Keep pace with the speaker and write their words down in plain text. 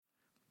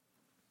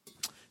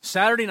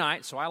Saturday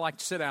night, so I like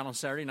to sit down on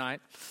Saturday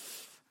night.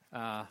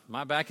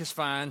 My back is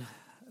fine,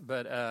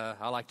 but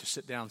I like to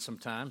sit down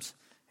sometimes.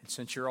 And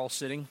since you're all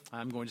sitting,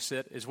 I'm going to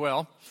sit as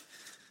well.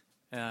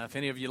 If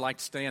any of you like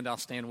to stand, I'll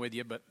stand with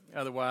you. But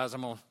otherwise,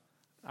 I'm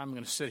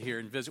going to sit here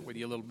and visit with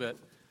you a little bit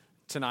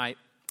tonight.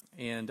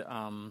 And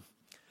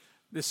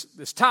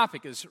this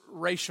topic is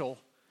racial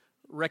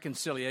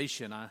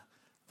reconciliation. I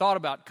thought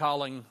about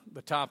calling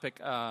the topic,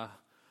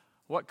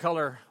 "What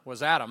Color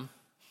Was Adam?"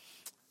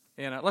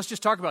 And let's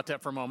just talk about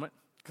that for a moment,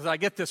 because I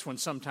get this one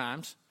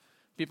sometimes.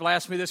 People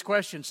ask me this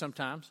question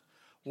sometimes.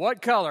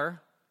 What color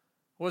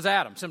was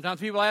Adam? Sometimes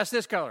people ask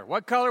this color.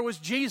 What color was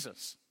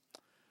Jesus?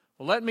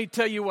 Well, let me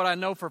tell you what I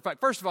know for a fact.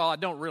 First of all, I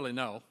don't really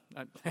know.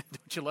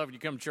 Don't you love when you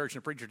come to church and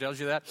a preacher tells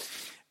you that?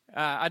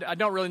 I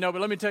don't really know,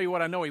 but let me tell you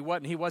what I know. He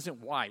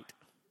wasn't white,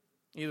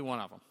 either one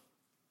of them.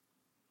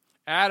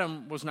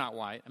 Adam was not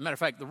white. As a matter of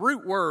fact, the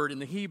root word in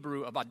the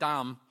Hebrew of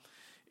Adam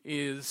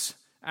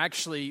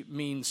actually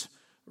means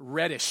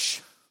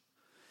reddish.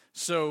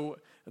 So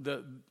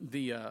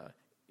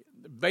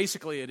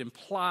basically it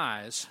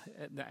implies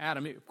that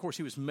Adam, of course,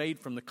 he was made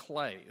from the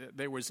clay.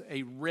 There was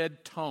a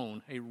red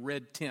tone, a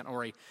red tint,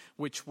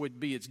 which would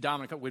be its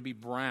dominant color, would be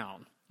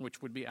brown,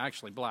 which would be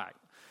actually black.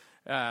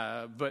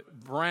 But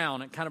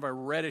brown, kind of a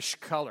reddish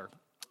color.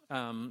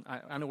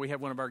 I know we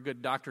have one of our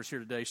good doctors here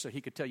today, so he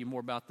could tell you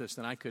more about this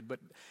than I could. But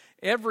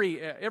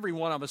every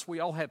one of us, we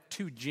all have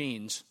two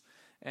genes.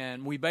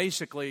 And we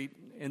basically,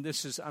 and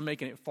I'm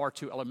making it far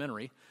too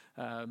elementary,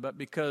 but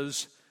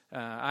because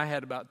I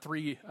had about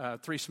three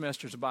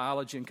semesters of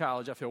biology in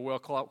college, I feel well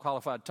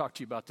qualified to talk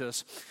to you about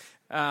this.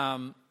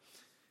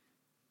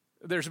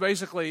 There's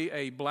basically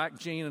a black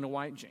gene and a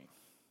white gene.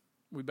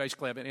 We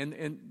basically have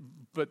it,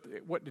 but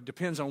it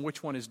depends on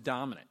which one is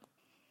dominant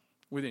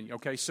within you.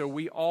 Okay, so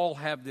we all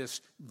have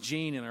this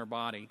gene in our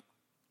body,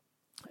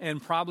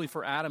 and probably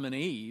for Adam and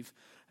Eve,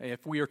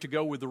 if we are to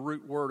go with the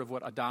root word of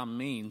what Adam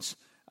means,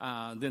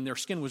 then their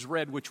skin was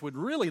red, which would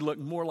really look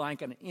more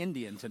like an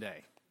Indian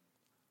today.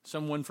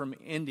 Someone from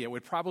India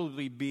would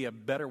probably be a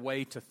better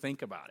way to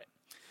think about it.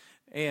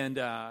 And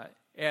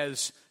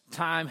as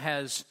time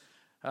has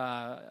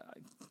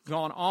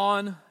gone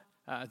on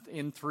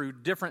through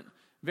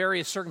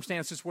various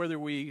circumstances, whether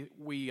we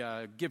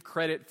give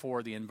credit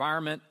for the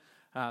environment,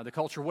 the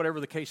culture, whatever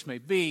the case may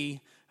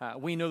be,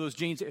 we know those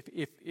genes,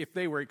 if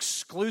they were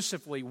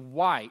exclusively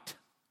white,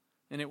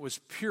 and it was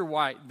pure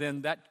white,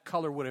 then that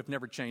color would have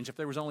never changed. If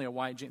there was only a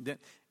white gene,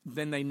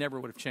 then they never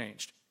would have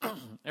changed.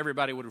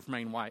 Everybody would have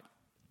remained white.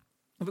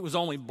 If it was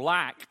only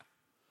black,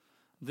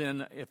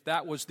 then if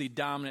that was the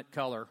dominant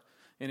color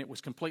and it was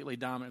completely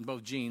dominant in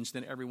both genes,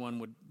 then everyone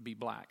would be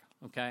black,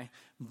 okay?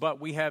 But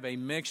we have a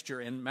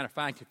mixture, and matter of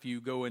fact, if you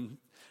go in,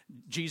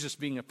 Jesus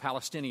being a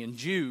Palestinian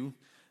Jew,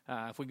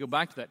 if we go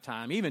back to that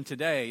time, even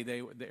today,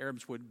 the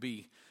Arabs would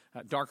be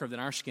darker than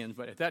our skins,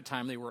 but at that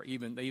time they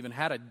even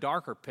had a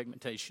darker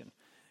pigmentation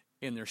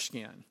in their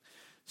skin.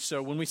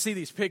 So when we see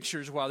these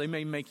pictures, while they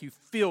may make you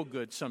feel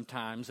good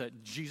sometimes,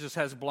 that Jesus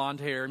has blonde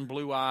hair and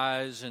blue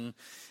eyes, and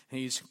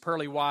he's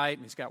pearly white,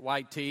 and he's got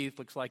white teeth,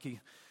 looks like he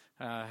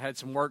had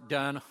some work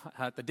done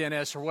at the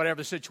dentist, or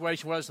whatever the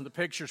situation was in the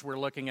pictures we're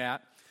looking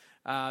at,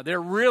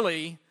 they're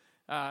really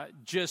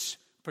just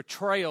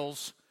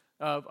portrayals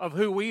of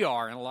who we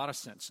are in a lot of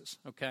senses,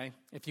 okay?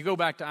 If you go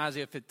back to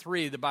Isaiah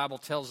 53, the Bible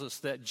tells us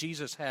that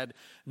Jesus had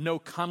no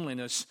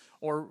comeliness,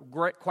 or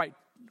quite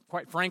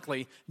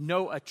frankly,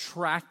 no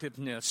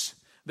attractiveness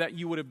that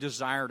you would have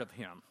desired of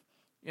him.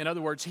 In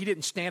other words, he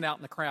didn't stand out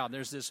in the crowd.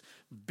 There's this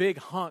big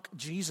hunk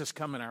Jesus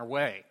coming our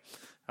way,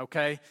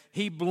 okay?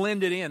 He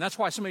blended in. That's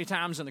why so many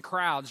times in the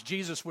crowds,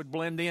 Jesus would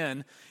blend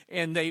in,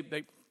 and they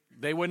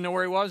wouldn't know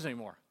where he was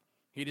anymore.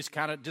 He just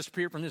kind of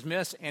disappeared from this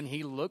mist, and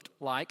he looked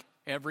like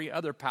every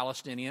other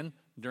Palestinian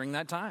during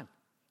that time,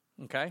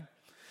 okay?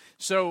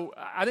 So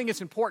I think it's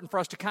important for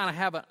us to kind of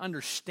have an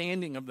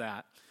understanding of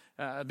that,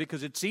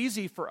 because it's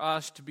easy for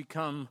us to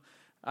become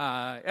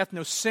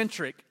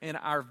ethnocentric in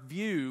our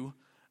view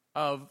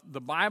of the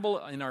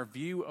Bible, in our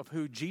view of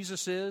who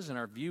Jesus is, and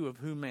our view of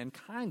who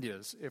mankind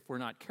is, if we're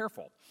not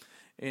careful.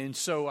 And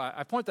so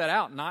I point that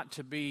out not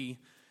to be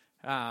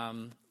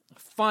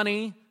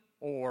funny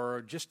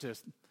or just to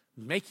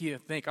make you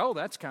think, oh,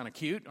 that's kind of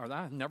cute, or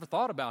I never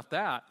thought about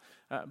that.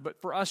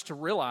 But for us to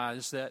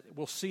realize that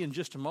we'll see in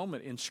just a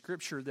moment in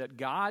Scripture that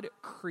God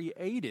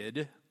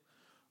created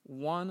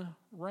one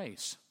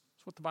race.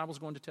 That's what the Bible's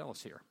going to tell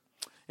us here.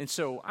 And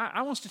so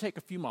I want us to take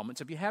a few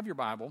moments. If you have your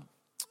Bible,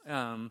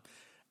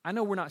 I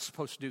know we're not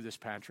supposed to do this,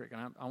 Patrick,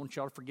 and I want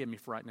y'all to forgive me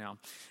for right now.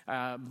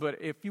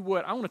 But if you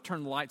would, I want to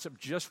turn the lights up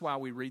just while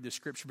we read this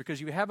Scripture, because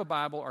you have a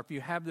Bible, or if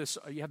you have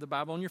the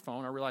Bible on your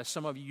phone. I realize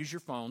some of you use your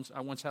phones.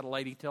 I once had a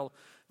lady tell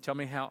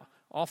me how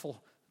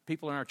awful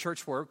people in our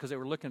church were because they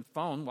were looking at the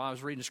phone while I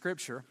was reading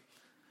Scripture.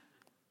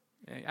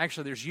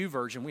 Actually, there's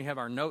YouVersion. We have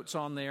our notes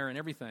on there and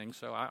everything.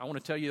 So I want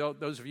to tell you,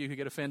 those of you who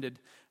get offended,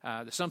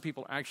 that some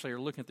people actually are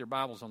looking at their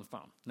Bibles on the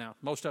phone. Now,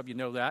 most of you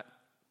know that.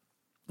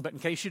 But in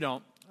case you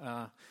don't,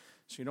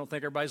 so you don't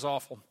think everybody's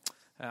awful,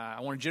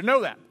 I wanted you to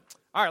know that.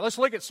 All right, let's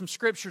look at some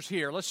scriptures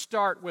here. Let's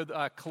start with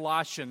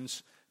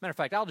Colossians. Matter of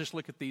fact, I'll just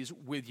look at these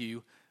with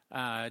you.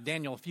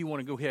 Daniel, if you want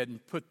to go ahead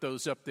and put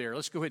those up there.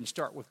 Let's go ahead and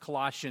start with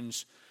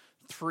Colossians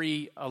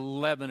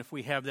 3:11. If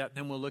we have that,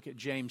 then we'll look at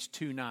James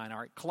 2:9. All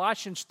right,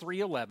 Colossians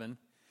 3:11.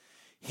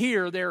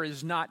 Here there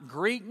is not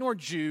Greek nor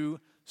Jew,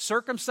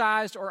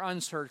 circumcised or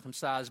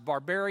uncircumcised,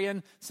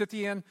 barbarian,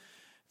 Scythian,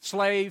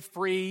 slave,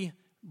 free,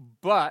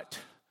 but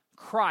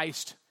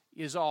Christ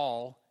is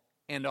all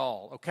and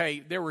all. Okay,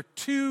 there were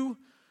two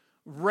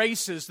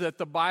races that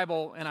the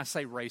Bible, and I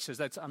say races,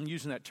 I'm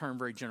using that term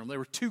very generally. There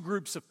were two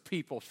groups of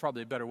people, is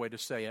probably a better way to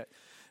say it,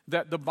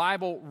 that the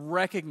Bible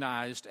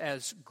recognized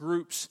as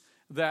groups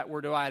that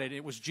were divided.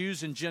 It was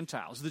Jews and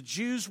Gentiles. The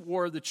Jews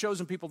were the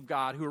chosen people of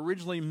God who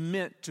originally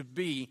meant to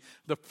be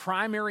the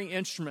primary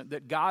instrument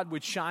that God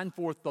would shine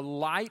forth the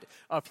light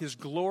of His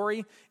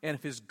glory and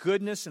of His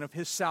goodness and of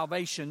His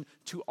salvation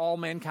to all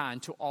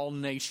mankind, to all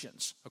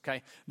nations.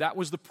 Okay? That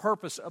was the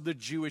purpose of the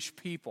Jewish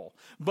people.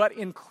 But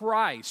in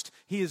Christ,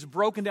 He has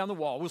broken down the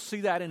wall. We'll see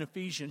that in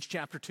Ephesians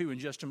chapter 2 in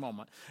just a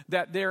moment.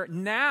 That there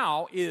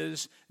now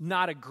is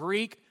not a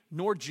Greek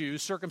nor Jew,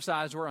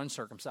 circumcised or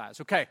uncircumcised.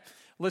 Okay,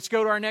 let's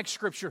go to our next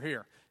scripture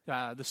here.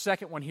 The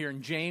second one here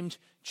in James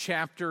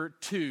chapter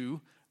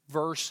 2,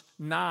 verse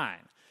 9.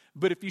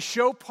 But if you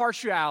show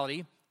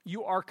partiality,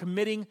 you are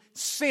committing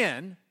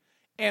sin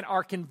and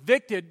are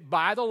convicted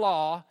by the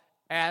law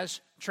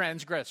as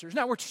transgressors.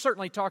 Now,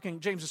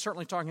 James is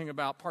certainly talking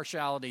about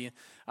partiality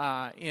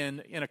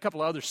in a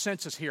couple of other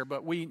senses here,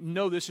 but we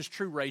know this is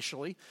true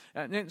racially.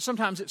 And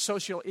sometimes it's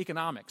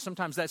socioeconomic.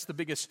 Sometimes that's the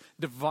biggest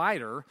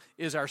divider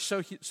is our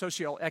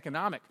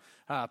socioeconomic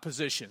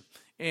position.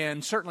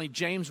 And certainly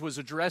James was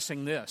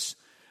addressing this.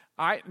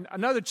 All right,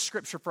 another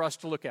scripture for us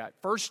to look at,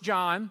 1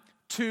 John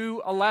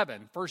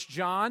 2:11. 1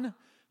 John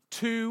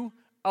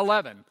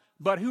 2:11.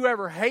 But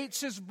whoever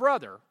hates his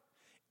brother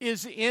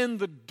is in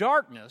the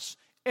darkness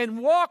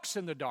and walks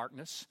in the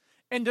darkness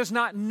and does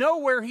not know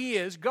where he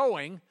is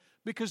going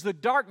because the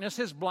darkness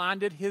has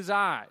blinded his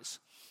eyes.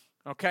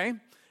 Okay?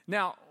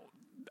 Now,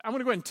 I'm going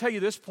to go ahead and tell you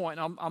this point,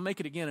 and I'll make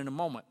it again in a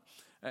moment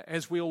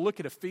as we'll look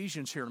at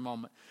Ephesians here in a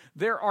moment.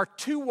 There are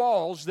two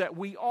walls that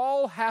we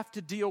all have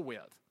to deal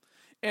with,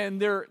 and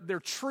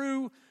they're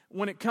true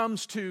when it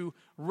comes to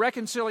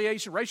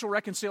reconciliation, racial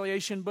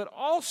reconciliation, but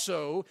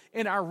also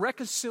in our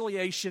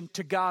reconciliation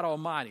to God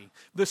Almighty,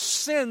 the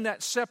sin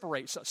that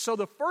separates us. So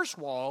the first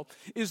wall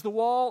is the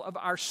wall of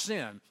our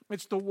sin.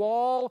 It's the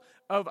wall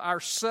of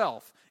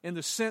ourself in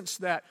the sense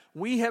that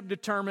we have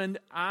determined,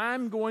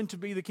 I'm going to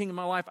be the king of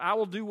my life. I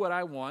will do what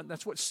I want.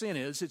 That's what sin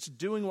is. It's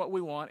doing what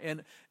we want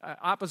in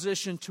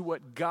opposition to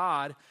what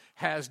God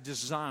has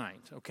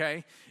designed,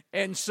 okay?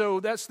 And so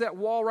that's that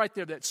wall right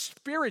there that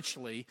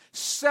spiritually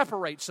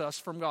separates us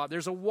from God.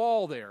 There's a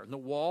wall there, and the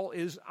wall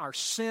is our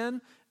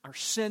sin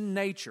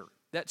nature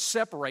that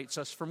separates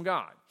us from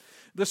God.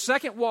 The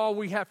second wall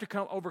we have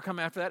to overcome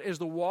after that is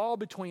the wall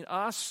between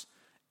us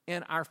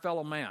and our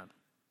fellow man,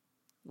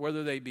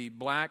 whether they be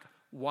black,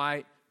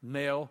 white,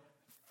 male,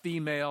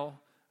 female,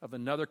 of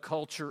another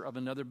culture, of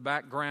another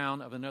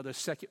background, of another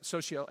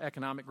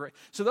socioeconomic grade.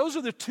 So those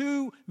are the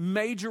two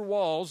major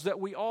walls that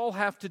we all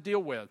have to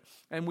deal with,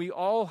 and we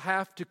all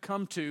have to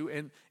come to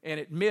and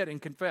admit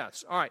and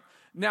confess. All right,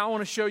 now I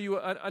want to show you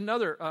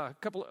a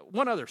couple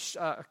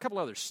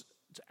others.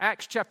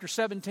 Acts chapter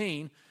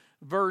 17,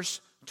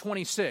 verse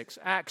 26.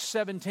 Acts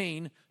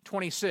 17,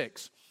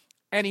 26.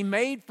 And he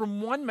made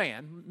from one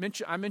man,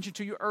 I mentioned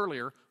to you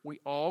earlier, we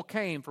all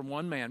came from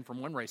one man,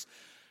 from one race.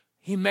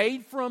 He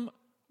made from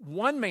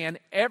one man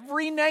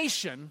every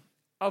nation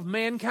of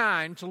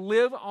mankind to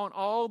live on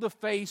all the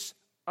face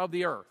of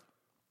the earth.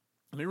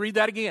 Let me read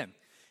that again.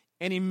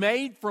 And he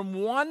made from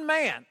one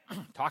man,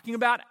 talking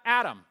about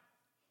Adam,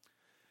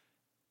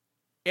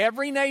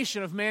 every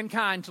nation of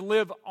mankind to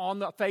live on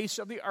the face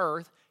of the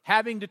earth,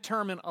 having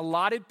determined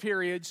allotted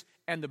periods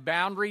and the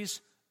boundaries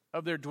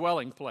of their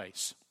dwelling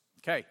place.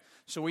 Okay,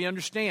 so we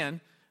understand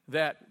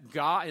that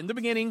God, in the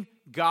beginning,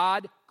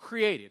 God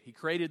created. He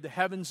created the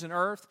heavens and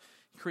earth.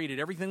 He created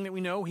everything that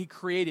we know. He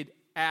created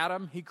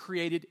Adam. He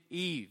created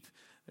Eve.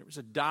 There was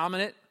a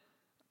dominant,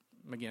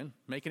 again,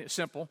 making it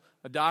simple,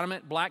 a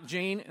dominant black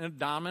gene and a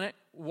dominant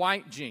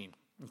white gene.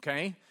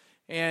 Okay?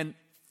 And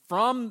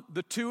from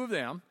the two of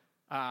them,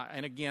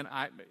 and again,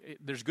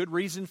 there's good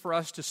reason for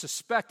us to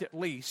suspect at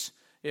least,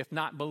 if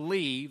not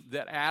believe,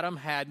 that Adam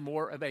had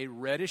more of a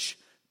reddish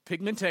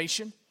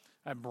pigmentation,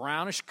 a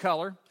brownish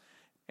color,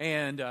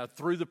 and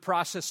through the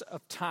process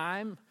of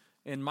time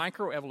and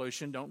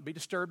microevolution, don't be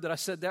disturbed that I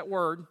said that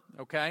word,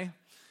 okay?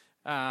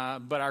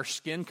 But our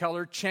skin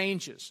color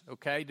changes,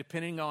 okay,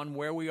 depending on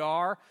where we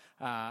are.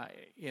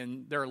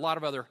 And there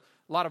are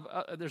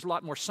there's a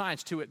lot more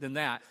science to it than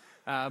that.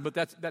 But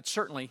that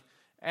certainly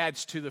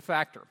adds to the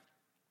factor.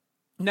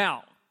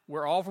 Now,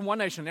 we're all from one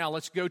nation. Now,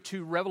 let's go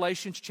to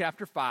Revelation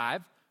chapter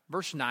 5,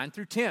 verse 9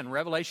 through 10.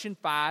 Revelation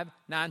 5,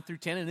 9 through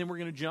 10, and then we're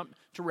going to jump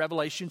to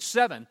Revelation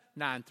 7,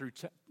 9 through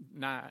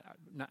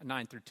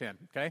 10,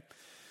 okay?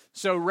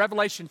 So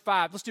Revelation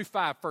 5, let's do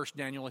 5 first,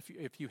 Daniel,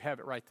 if you have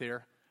it right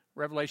there.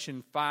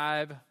 Revelation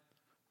 5,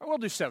 We'll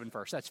do 7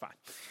 first. That's fine.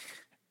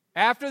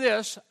 After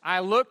this, I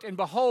looked, and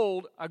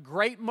behold, a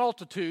great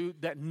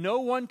multitude that no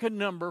one could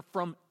number,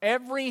 from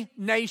every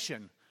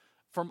nation,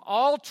 from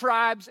all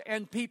tribes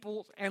and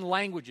peoples and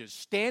languages,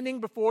 standing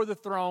before the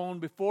throne,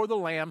 before the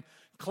Lamb,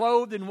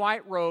 clothed in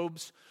white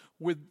robes,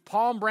 with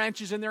palm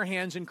branches in their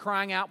hands, and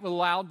crying out with a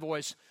loud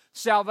voice,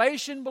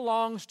 "Salvation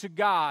belongs to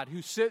God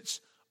who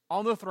sits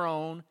on the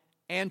throne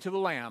and to the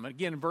Lamb."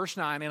 Again, in verse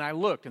 9, and I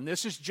looked, and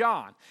this is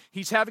John.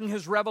 He's having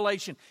his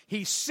revelation.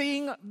 He's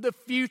seeing the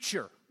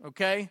future,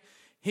 okay?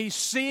 He's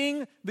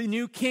seeing the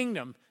new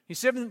kingdom. He's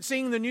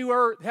seeing the new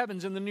earth,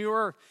 heavens and the new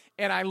earth.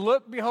 And I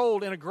looked,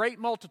 behold, in a great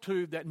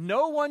multitude that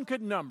no one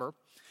could number,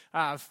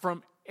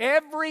 from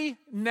every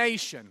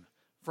nation,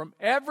 from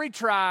every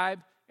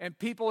tribe and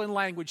people and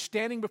language,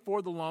 standing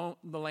before the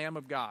Lamb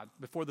of God,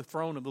 before the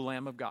throne of the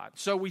Lamb of God.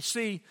 So we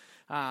see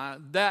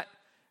that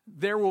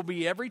there will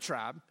be every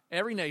tribe,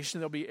 every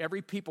nation, there'll be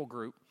every people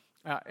group,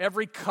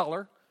 every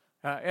color,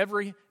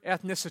 every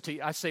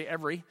ethnicity. I say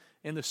every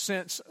in the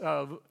sense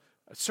of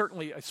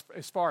certainly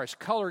as far as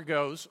color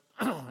goes.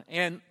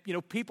 And,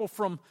 people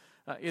from,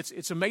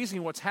 it's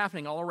amazing what's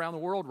happening all around the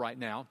world right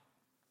now.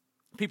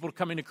 People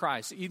coming to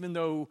Christ, even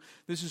though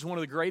this is one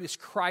of the greatest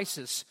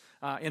crises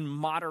in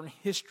modern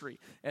history,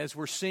 as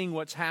we're seeing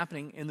what's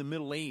happening in the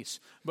Middle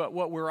East. But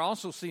what we're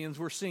also seeing is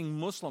we're seeing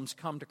Muslims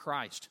come to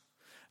Christ.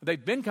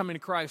 They've been coming to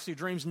Christ through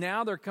dreams.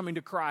 Now they're coming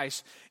to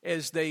Christ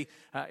as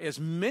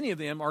many of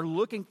them are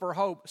looking for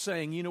hope,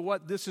 saying, you know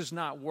what, this has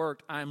not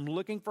worked. I'm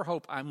looking for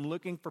hope. I'm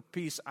looking for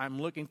peace. I'm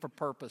looking for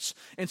purpose.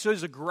 And so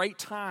it's a great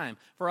time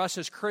for us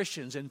as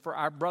Christians and for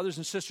our brothers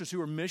and sisters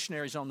who are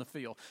missionaries on the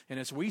field. And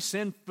as we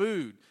send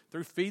food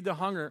through Feed the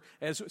Hunger,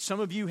 as some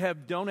of you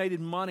have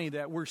donated money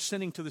that we're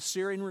sending to the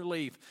Syrian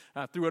Relief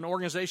through an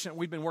organization that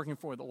we've been working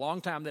for a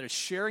long time that is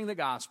sharing the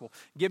gospel,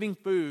 giving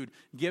food,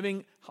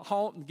 giving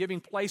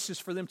places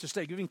for them to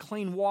stay, giving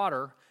clean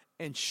water,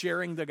 and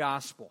sharing the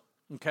gospel.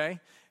 Okay?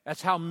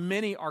 That's how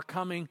many are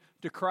coming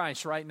to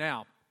Christ right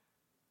now.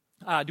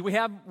 Do we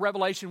have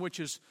Revelation,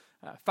 which is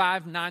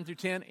 5, 9 through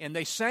 10? And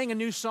they sang a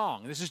new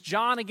song. This is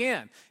John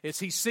again, as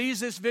he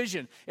sees this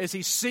vision, as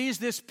he sees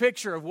this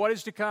picture of what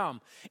is to come.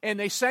 And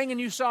they sang a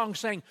new song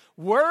saying,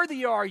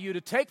 "Worthy are you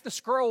to take the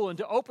scroll and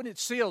to open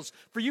its seals,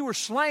 for you were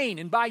slain,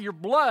 and by your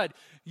blood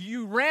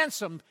you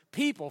ransomed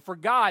people for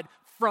God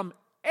from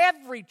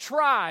every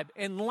tribe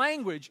and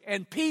language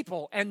and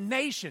people and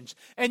nations.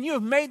 And you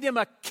have made them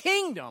a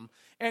kingdom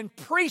and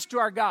priests to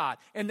our God,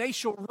 and they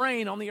shall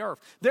reign on the earth."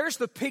 There's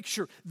the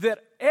picture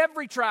that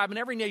every tribe and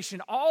every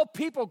nation, all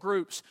people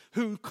groups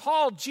who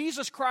call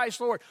Jesus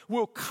Christ Lord,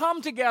 will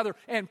come together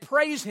and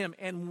praise Him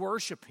and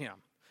worship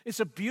Him. It's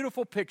a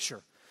beautiful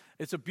picture.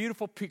 It's a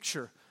beautiful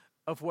picture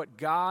of what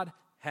God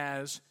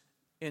has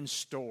in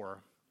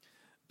store.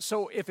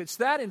 So if it's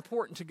that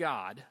important to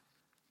God,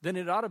 then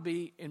it ought to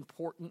be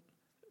important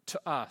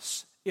to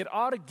us. It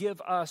ought to give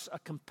us a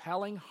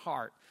compelling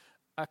heart,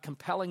 a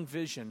compelling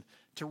vision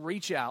to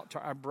reach out to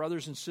our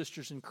brothers and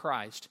sisters in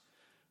Christ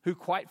who,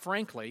 quite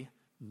frankly,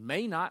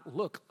 may not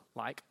look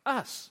like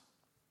us.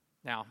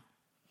 Now,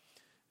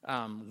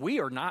 we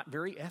are not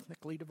very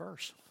ethnically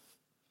diverse.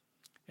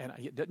 And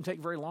it doesn't take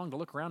very long to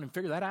look around and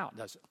figure that out,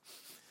 does it?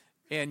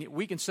 And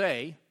we can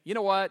say, you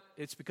know what,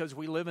 it's because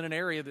we live in an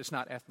area that's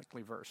not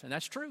ethnically diverse. And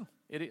that's true.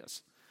 It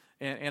is.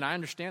 And I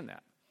understand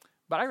that.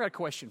 But I got a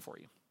question for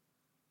you.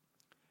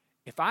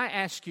 If I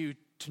ask you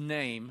to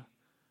name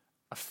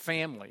a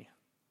family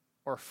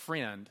or a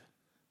friend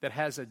that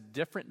has a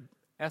different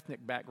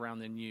ethnic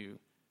background than you,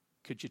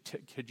 could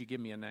you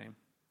give me a name?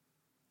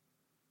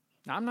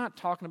 Now, I'm not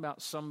talking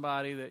about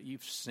somebody that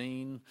you've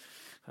seen,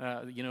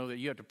 that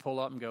you have to pull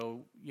up and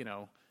go,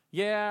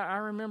 yeah, I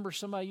remember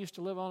somebody used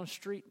to live on a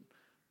street,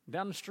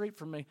 down the street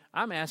from me.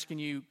 I'm asking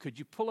you, could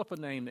you pull up a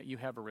name that you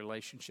have a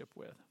relationship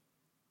with?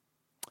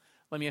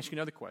 Let me ask you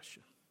another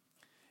question.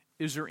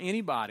 Is there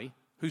anybody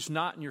who's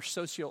not in your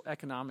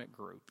socioeconomic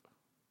group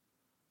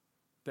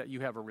that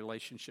you have a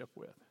relationship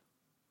with?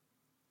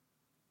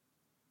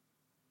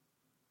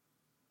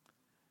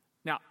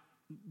 Now,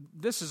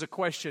 this is a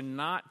question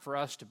not for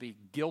us to be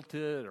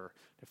guilted or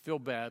to feel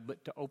bad,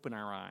 but to open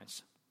our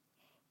eyes.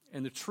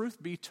 And the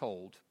truth be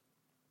told,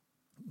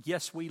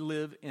 yes, we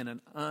live in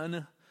an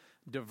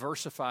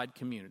undiversified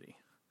community,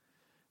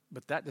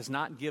 but that does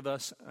not give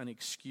us an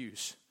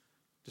excuse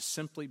to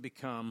simply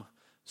become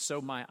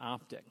so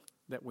myopic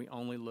that we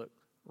only look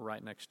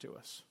right next to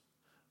us,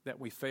 that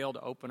we fail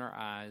to open our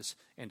eyes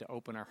and to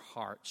open our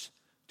hearts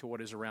to what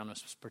is around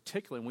us,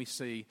 particularly when we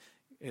see,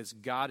 as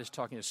God is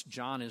talking to us,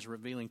 John is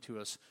revealing to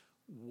us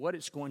what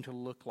it's going to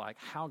look like,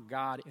 how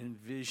God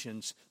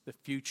envisions the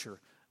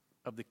future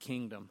of the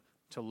kingdom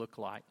to look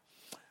like.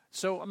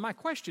 So my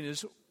question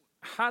is,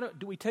 how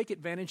do we take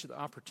advantage of the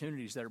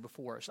opportunities that are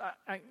before us?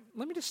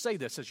 Let me just say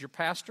this as your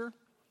pastor,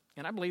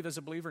 and I believe as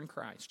a believer in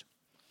Christ.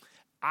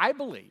 I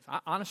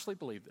honestly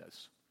believe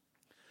this.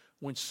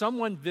 When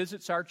someone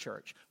visits our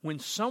church, when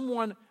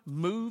someone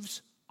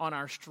moves on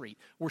our street,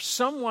 where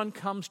someone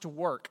comes to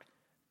work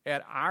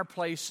at our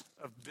place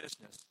of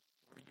business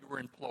where you were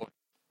employed,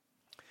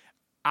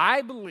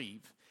 I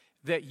believe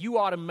that you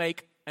ought to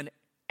make an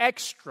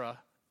extra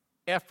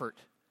effort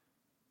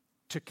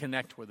to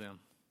connect with them.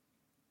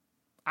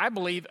 I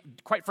believe,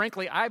 quite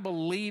frankly, I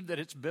believe that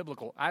it's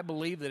biblical. I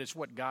believe that it's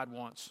what God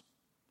wants.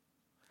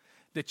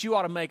 That you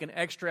ought to make an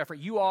extra effort.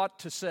 You ought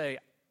to say,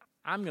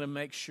 I'm going to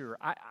make sure.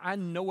 I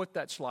know what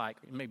that's like.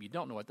 Maybe you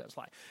don't know what that's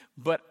like.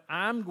 But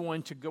I'm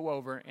going to go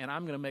over and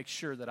I'm going to make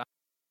sure that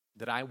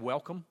I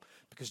welcome.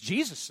 Because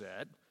Jesus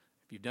said,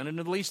 if you've done it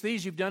unto the least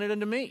these, you've done it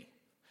unto me.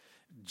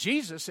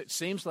 Jesus, it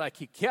seems like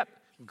he kept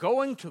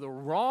going to the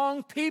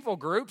wrong people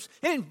groups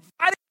and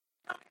inviting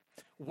them.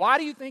 Why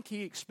do you think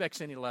he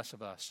expects any less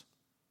of us?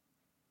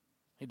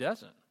 He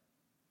doesn't.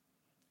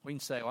 We can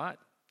say, well,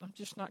 I'm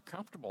just not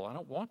comfortable. I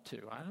don't want to.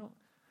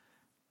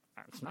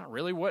 It's not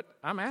really what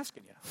I'm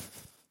asking you.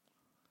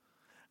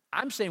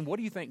 I'm saying, what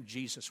do you think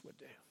Jesus would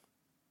do?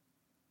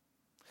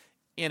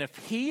 And if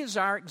he is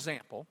our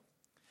example,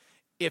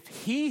 if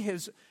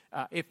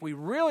we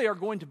really are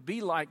going to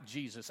be like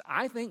Jesus,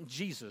 I think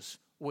Jesus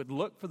would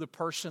look for the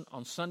person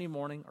on Sunday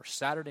morning or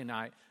Saturday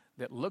night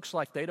that looks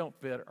like they don't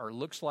fit or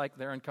looks like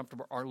they're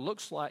uncomfortable or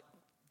looks like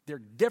they're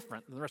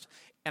different than the rest.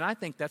 And I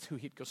think that's who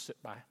he'd go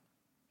sit by.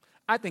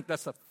 I think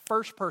that's the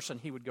first person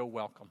he would go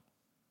welcome.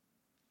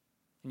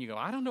 And you go,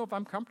 I don't know if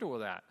I'm comfortable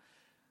with that.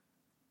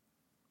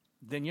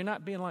 Then you're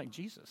not being like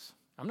Jesus.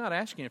 I'm not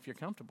asking if you're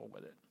comfortable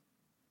with it.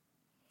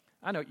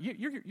 I know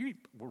you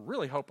will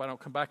really hope I don't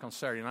come back on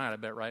Saturday night, I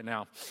bet right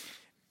now.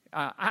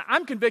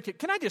 I'm convicted.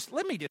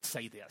 Let me just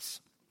say this.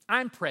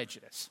 I'm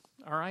prejudiced,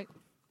 all right?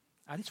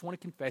 I just want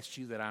to confess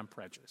to you that I'm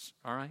prejudiced,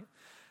 all right?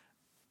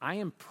 I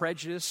am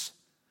prejudiced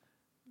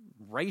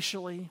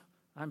racially.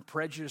 I'm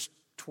prejudiced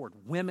toward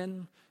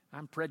women.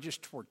 I'm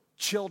prejudiced toward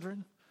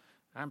children.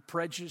 I'm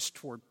prejudiced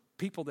toward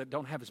people that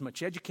don't have as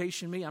much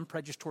education as me. I'm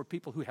prejudiced toward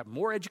people who have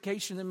more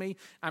education than me.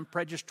 I'm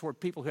prejudiced toward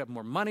people who have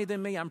more money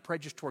than me. I'm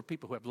prejudiced toward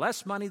people who have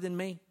less money than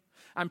me.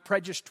 I'm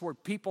prejudiced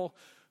toward people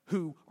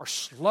who are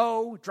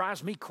slow,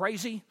 drives me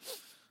crazy.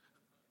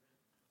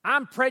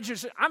 I'm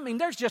prejudiced.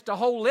 There's just a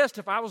whole list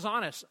if I was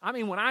honest.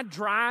 When I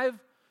drive,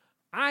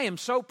 I am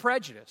so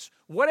prejudiced.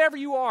 Whatever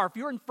you are, if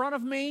you're in front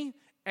of me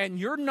and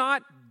you're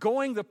not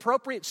going the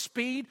appropriate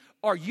speed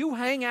or you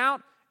hang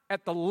out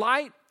at the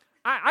light.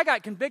 I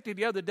got convicted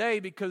the other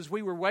day because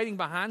we were waiting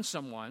behind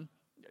someone.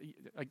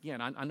 Again,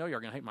 I know you're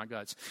going to hate my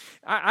guts.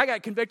 I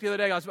got convicted the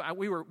other day.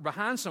 We were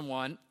behind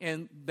someone,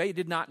 and they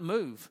did not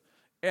move.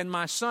 And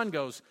my son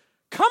goes,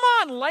 "Come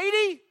on,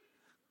 lady."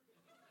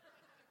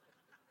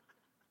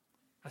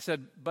 I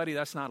said, "Buddy,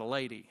 that's not a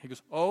lady." He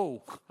goes,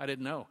 "Oh, I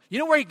didn't know." You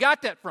know where he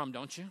got that from,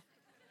 don't you?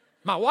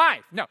 My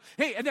wife. No.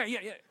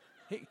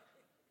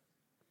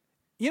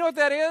 You know what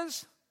that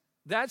is?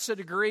 That's a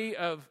degree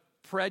of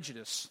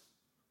prejudice,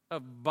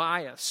 of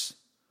bias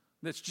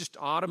that's just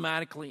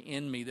automatically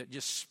in me that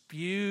just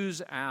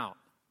spews out.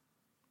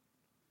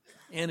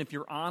 And if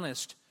you're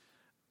honest,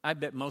 I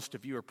bet most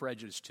of you are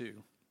prejudiced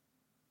too.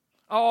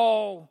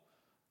 Oh,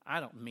 I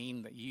don't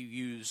mean that you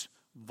use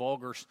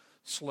vulgar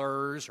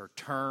slurs or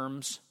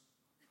terms.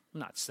 I'm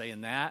not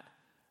saying that.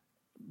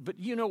 But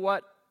you know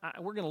what?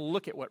 We're going to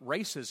look at what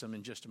racism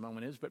in just a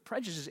moment is. But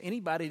prejudice is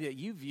anybody that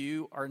you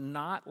view are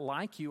not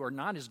like you or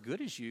not as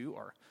good as you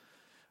or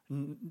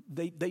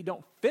they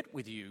don't fit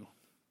with you.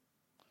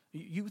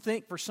 You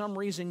think for some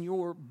reason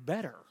you're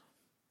better.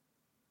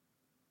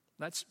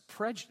 That's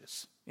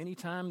prejudice.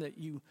 Anytime that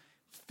you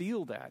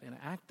feel that and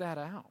act that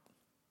out.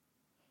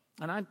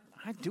 And I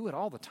do it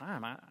all the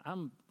time.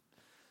 I'm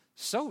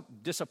so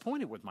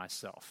disappointed with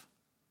myself.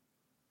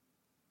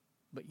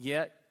 But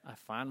yet, I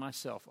find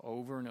myself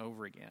over and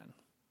over again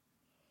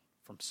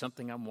from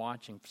something I'm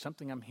watching,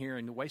 something I'm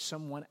hearing, the way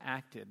someone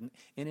acted.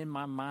 And in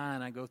my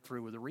mind, I go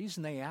through, well, the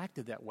reason they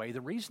acted that way, the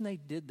reason they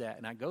did that,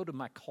 and I go to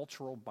my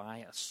cultural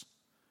bias,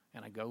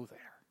 and I go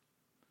there.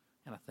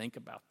 And I think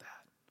about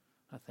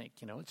that. I think,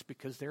 it's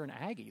because they're an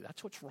Aggie.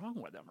 That's what's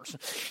wrong with them.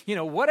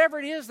 Or, whatever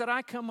it is that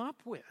I come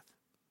up with.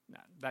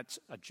 Now, that's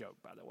a joke,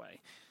 by the way.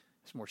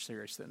 It's more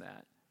serious than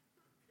that.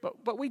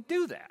 But we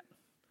do that.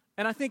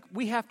 And I think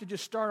we have to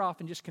just start off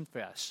and just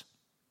confess.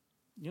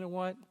 You know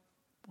what?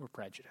 We're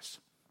prejudiced.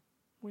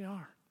 We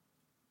are.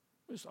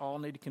 We just all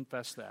need to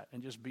confess that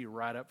and just be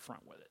right up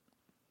front with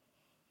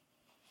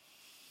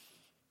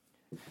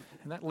it.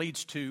 And that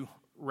leads to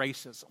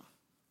racism.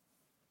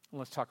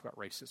 Let's talk about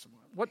racism.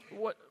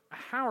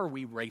 How are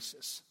we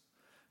racist?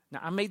 Now,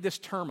 I made this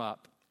term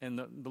up, and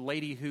the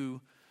lady who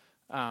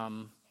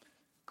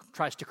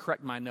tries to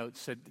correct my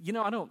notes said,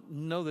 I don't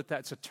know that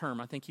that's a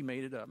term. I think you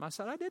made it up. I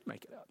said, I did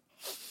make it up.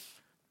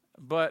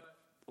 But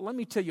let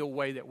me tell you a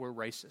way that we're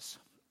racist.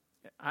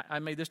 I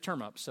made this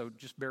term up, so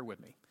just bear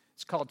with me.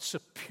 It's called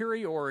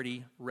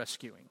superiority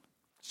rescuing.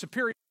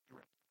 Superiority.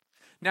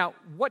 Now,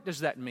 what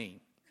does that mean?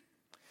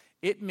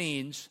 It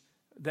means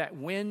that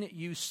when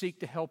you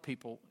seek to help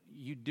people,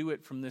 you do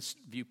it from this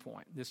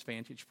viewpoint, this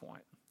vantage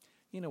point.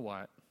 You know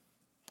what?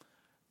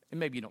 And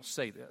maybe you don't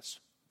say this,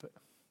 but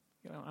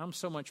I'm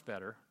so much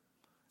better.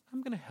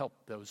 I'm going to help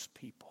those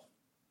people.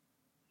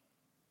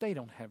 They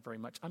don't have very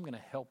much. I'm going to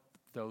help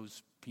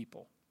those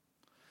people.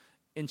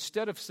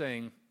 Instead of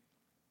saying,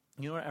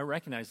 You know what? I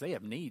recognize they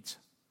have needs.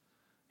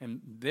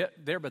 And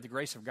there, by the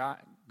grace of God,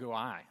 go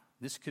I.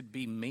 This could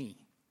be me.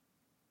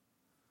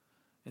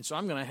 And so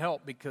I'm going to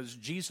help because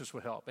Jesus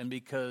will help and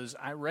because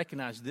I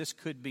recognize this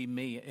could be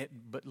me,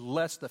 but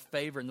less the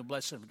favor and the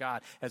blessing of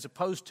God as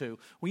opposed to,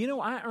 well, you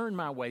know, I earned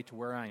my way to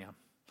where I am.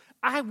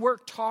 I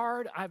worked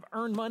hard, I've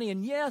earned money,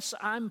 and yes,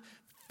 I'm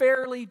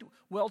fairly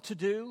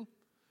well-to-do.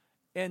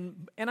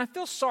 And I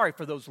feel sorry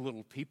for those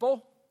little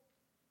people,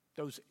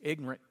 those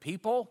ignorant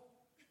people,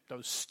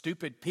 those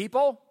stupid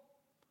people.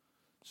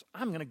 So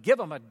I'm going to give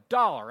them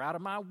 $1 out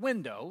of my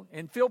window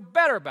and feel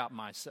better about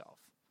myself.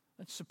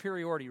 That's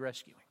superiority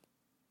rescuing.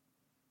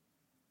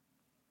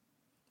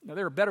 Now,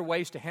 there are better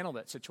ways to handle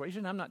that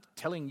situation. I'm not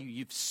telling you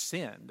you've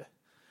sinned,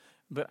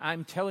 but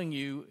I'm telling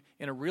you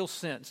in a real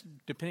sense,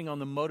 depending on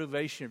the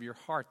motivation of your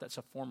heart, that's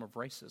a form of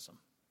racism.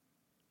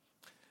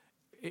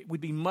 It would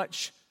be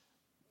much,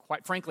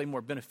 quite frankly,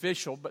 more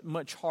beneficial, but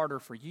much harder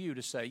for you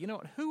to say, you know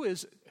what, who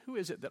is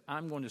it that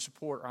I'm going to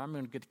support or I'm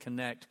going to get to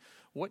connect?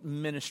 What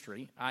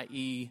ministry,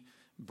 i.e.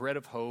 Bread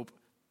of Hope,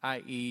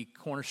 i.e.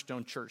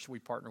 Cornerstone Church we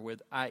partner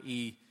with,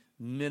 i.e.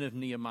 Men of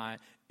Nehemiah.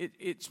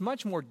 It's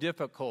much more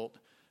difficult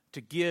to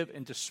give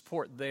and to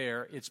support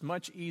there. It's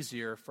much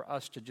easier for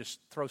us to just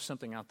throw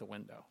something out the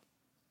window.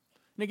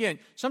 And again,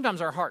 sometimes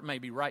our heart may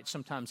be right,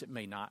 sometimes it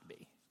may not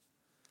be.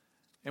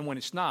 And when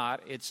it's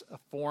not, it's a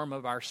form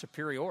of our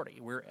superiority.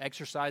 We're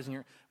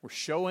exercising, we're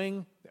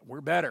showing that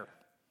we're better.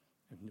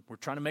 And we're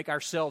trying to make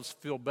ourselves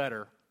feel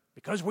better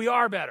because we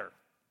are better.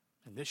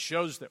 And this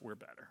shows that we're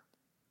better.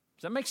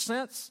 Does that make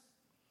sense?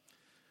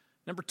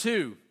 Number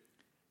 2,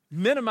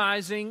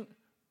 minimizing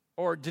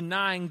or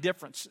denying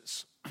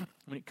differences.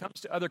 When it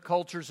comes to other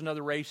cultures and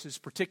other races,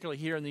 particularly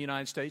here in the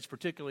United States,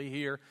 particularly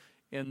here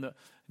in the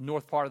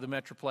north part of the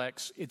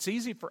Metroplex, it's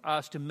easy for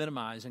us to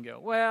minimize and go,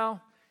 well,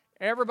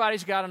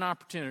 everybody's got an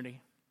opportunity.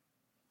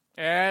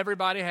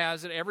 Everybody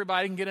has it.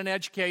 Everybody can get an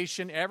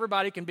education.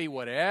 Everybody can be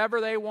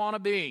whatever they want to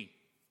be.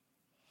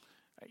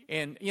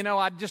 And, you know,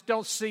 I just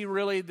don't see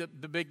really the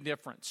big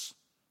difference.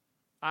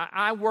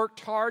 I worked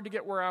hard to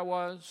get where I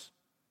was.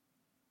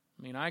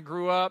 I mean, I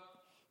grew up.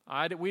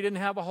 We didn't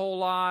have a whole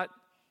lot.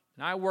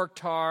 And I worked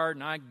hard,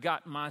 and I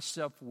got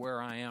myself where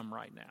I am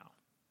right now.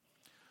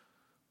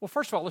 Well,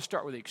 first of all, let's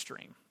start with the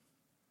extreme.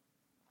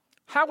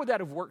 How would that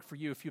have worked for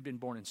you if you'd been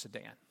born in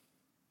Sudan?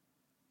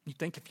 You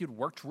think if you'd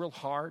worked real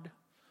hard,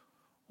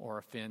 or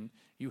if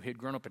you had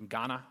grown up in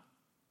Ghana,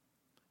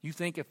 you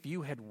think if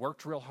you had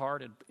worked real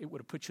hard, it would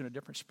have put you in a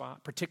different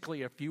spot,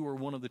 particularly if you were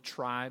one of the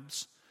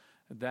tribes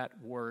that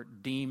were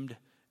deemed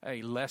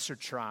a lesser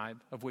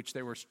tribe, of which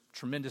there was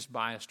tremendous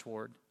bias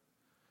toward,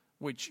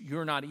 which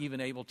you're not even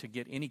able to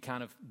get any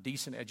kind of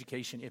decent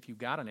education if you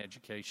got an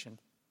education.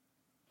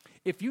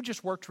 If you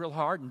just worked real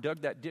hard and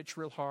dug that ditch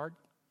real hard,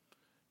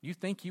 you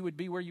think you would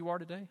be where you are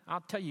today? I'll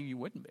tell you, you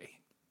wouldn't be.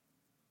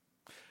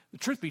 The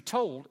truth be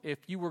told, if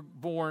you were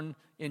born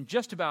in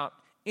just about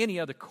any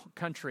other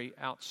country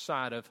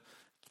outside of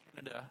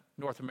Canada,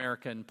 North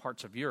America, and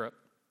parts of Europe,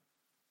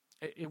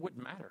 it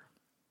wouldn't matter.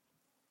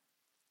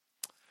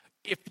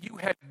 If you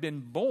had been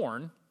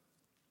born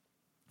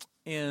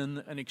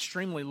in an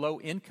extremely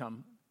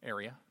low-income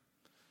area,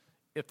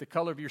 if the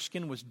color of your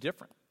skin was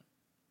different,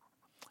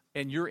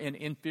 and you're in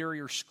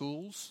inferior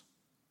schools,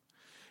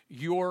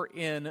 you're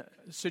in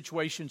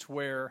situations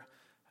where,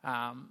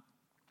 I'll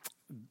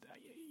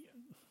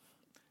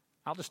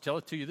just tell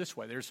it to you this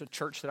way. There's a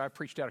church that I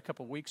preached at a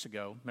couple of weeks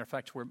ago. Matter of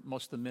fact, where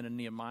most of the men in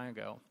Nehemiah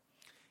go.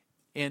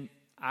 And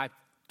I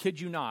kid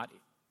you not,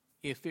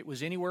 if it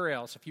was anywhere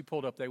else, if you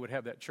pulled up, they would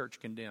have that church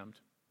condemned.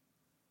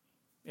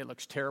 It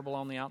looks terrible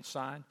on the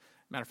outside.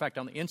 Matter of fact,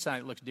 on the inside,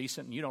 it looks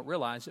decent, and you don't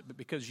realize it, but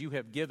because you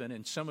have given,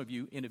 and some of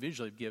you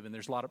individually have given,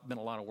 there's been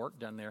a lot of work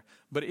done there,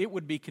 but it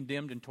would be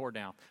condemned and tore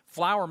down.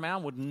 Flower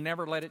Mound would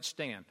never let it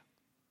stand.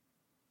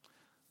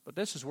 But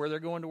this is where they're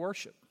going to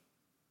worship.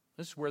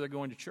 This is where they're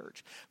going to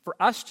church. For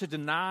us to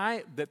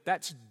deny that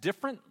that's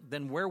different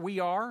than where we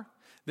are,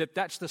 that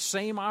that's the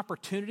same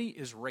opportunity,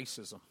 is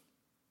racism.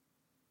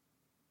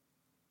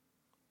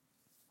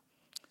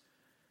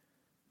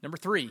 Number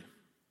 3,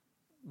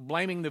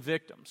 blaming the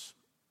victims.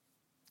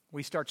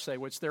 We start to say,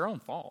 well, it's their own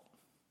fault.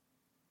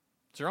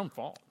 It's their own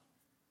fault.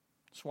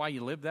 That's why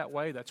you live that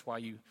way. That's why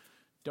you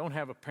don't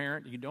have a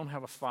parent, you don't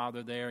have a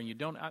father there,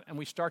 and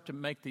we start to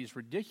make these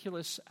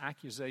ridiculous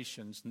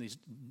accusations and these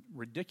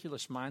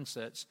ridiculous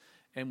mindsets,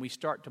 and we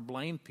start to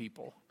blame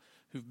people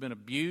who've been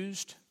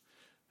abused,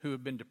 who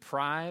have been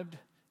deprived,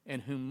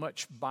 and whom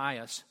much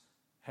bias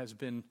has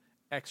been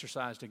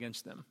exercised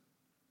against them.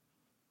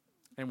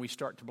 And we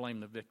start to blame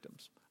the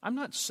victims. I'm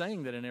not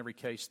saying that in every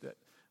case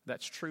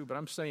that's true, but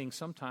I'm saying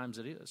sometimes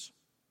it is.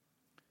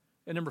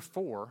 And number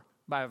 4,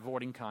 by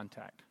avoiding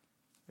contact.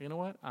 You know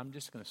what? I'm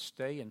just going to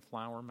stay in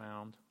Flower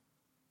Mound.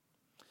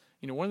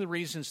 You know, one of the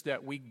reasons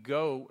that we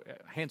go,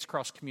 Hands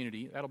Cross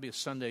Community, that'll be a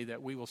Sunday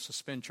that we will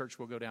suspend church,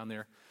 we'll go down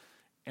there,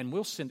 and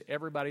we'll send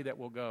everybody that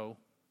will go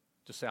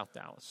to South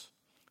Dallas.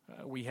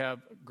 We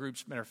have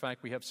groups, matter of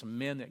fact, we have some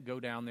men that go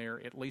down there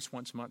at least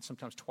once a month,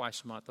 sometimes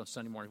twice a month on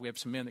Sunday mornings. We have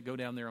some men that go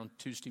down there on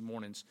Tuesday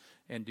mornings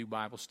and do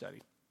Bible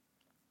study.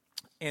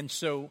 And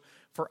so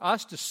for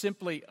us to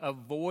simply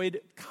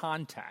avoid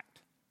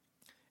contact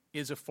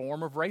is a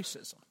form of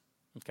racism.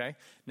 Okay?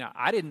 Now,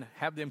 I didn't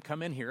have them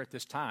come in here at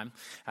this time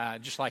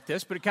just like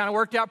this, but it kind of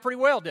worked out pretty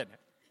well, didn't it?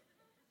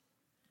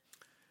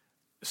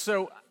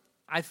 So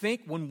I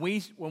think when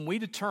we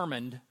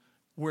determined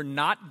we're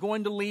not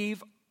going to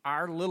leave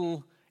our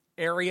little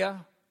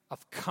area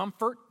of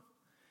comfort,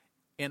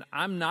 and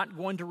I'm not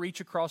going to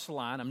reach across the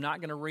line, I'm not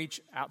going to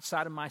reach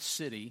outside of my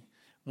city,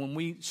 when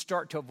we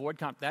start to avoid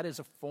conflict, that is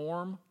a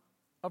form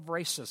of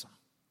racism.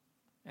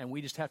 And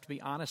we just have to be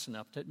honest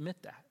enough to admit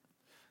that.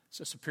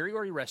 So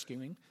superiority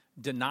rescuing,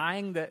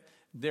 denying that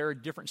there are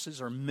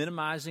differences or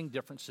minimizing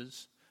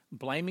differences,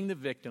 blaming the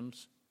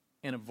victims,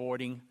 and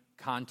avoiding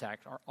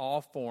contact are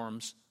all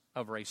forms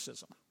of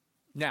racism.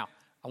 Now,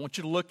 I want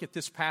you to look at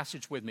this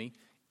passage with me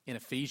in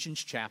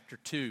Ephesians chapter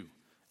 2.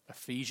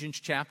 Ephesians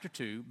chapter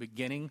 2,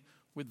 beginning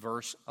with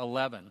verse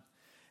 11.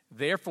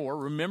 Therefore,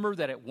 remember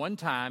that at one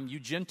time you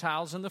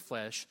Gentiles in the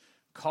flesh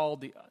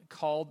called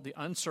the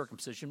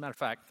uncircumcision. Matter of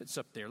fact, it's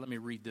up there. Let me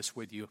read this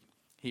with you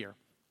here.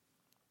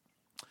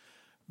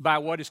 By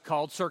what is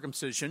called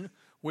circumcision,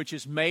 which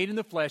is made in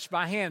the flesh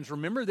by hands.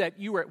 Remember that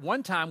you were at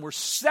one time were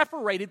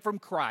separated from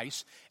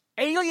Christ,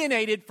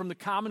 alienated from the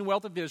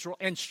commonwealth of Israel,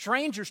 and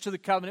strangers to the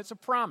covenants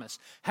of promise,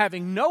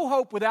 having no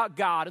hope without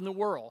God in the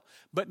world.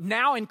 But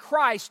now in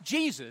Christ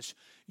Jesus,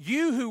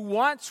 you who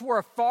once were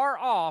afar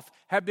off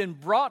have been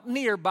brought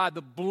near by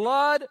the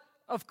blood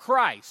of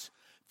Christ.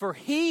 For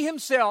he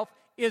himself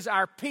is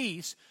our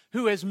peace,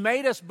 who has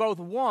made us both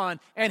one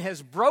and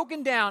has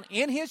broken down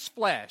in his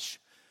flesh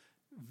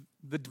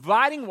the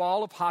dividing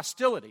wall of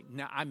hostility.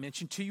 Now, I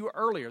mentioned to you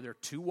earlier, there are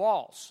two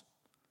walls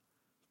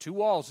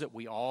that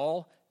we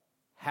all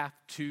have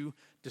to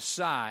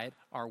decide,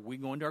 are we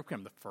going to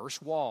overcome? The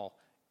first wall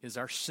is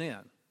our sin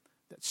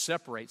that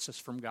separates us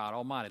from God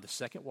Almighty. The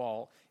second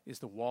wall is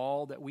the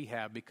wall that we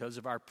have because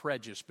of our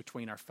prejudice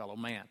between our fellow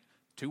man.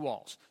 Two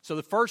walls. So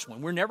the first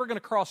one, we're never going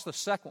to cross the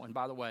second one,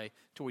 by the way,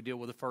 till we deal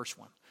with the first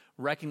one.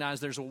 Recognize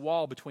there's a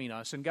wall between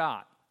us and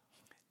God.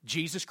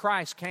 Jesus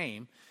Christ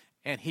came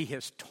and he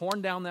has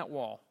torn down that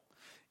wall.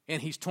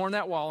 And he's torn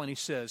that wall and he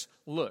says,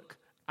 look,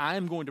 I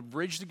am going to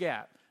bridge the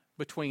gap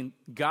between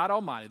God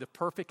Almighty, the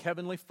perfect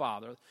heavenly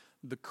Father,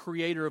 the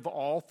creator of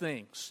all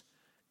things,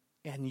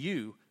 and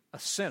you, a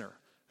sinner,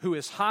 who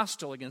is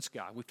hostile against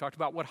God. We've talked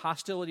about what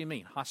hostility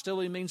means.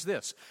 Hostility means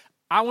this.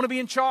 I want to be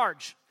in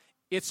charge.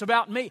 It's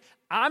about me.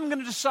 I'm going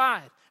to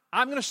decide.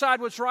 I'm going to decide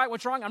what's right,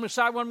 what's wrong. I'm going to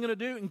decide what I'm going to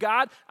do. And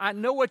God, I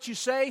know what you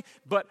say,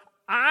 but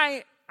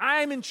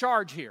I'm in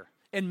charge here.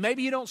 And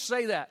maybe you don't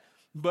say that,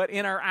 but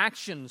in our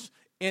actions,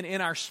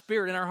 in our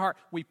spirit, in our heart,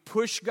 we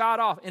push God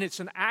off. And it's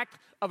an act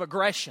of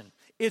aggression.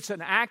 It's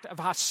an act of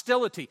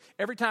hostility.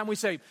 Every time we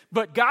say,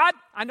 but God,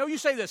 I know you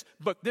say this,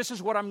 but this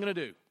is what I'm going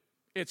to do.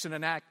 It's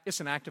an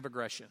act of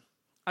aggression.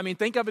 I mean,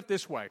 think of it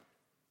this way.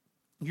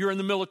 You're in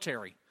the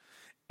military,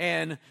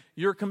 and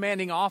your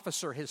commanding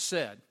officer has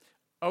said,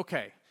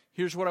 okay,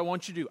 here's what I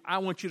want you to do. I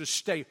want you to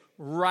stay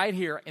right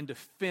here and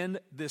defend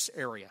this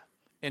area,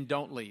 and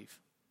don't leave.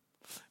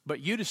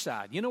 But you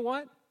decide, you know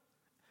what?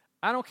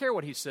 I don't care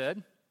what he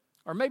said,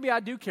 or maybe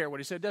I do care what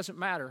he said. It doesn't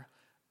matter.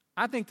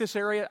 I think this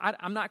area,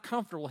 I'm not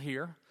comfortable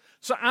here,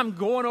 so I'm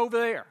going over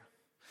there.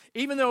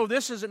 Even though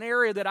this is an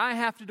area that I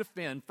have to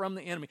defend from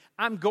the enemy,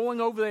 I'm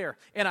going over there,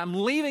 and I'm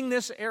leaving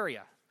this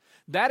area.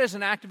 That is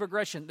an act of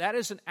aggression. That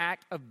is an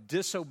act of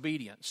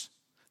disobedience.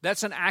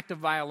 That's an act of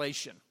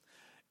violation.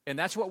 And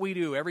that's what we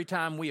do every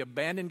time we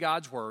abandon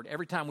God's word,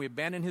 every time we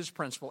abandon his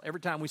principle, every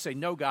time we say,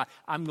 no, God,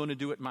 I'm going to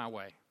do it my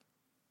way.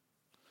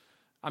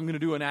 I'm going to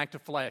do an act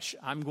of flesh.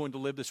 I'm going to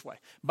live this way.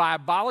 By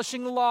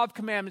abolishing the law of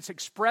commandments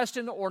expressed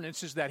in the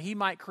ordinances, that he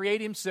might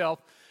create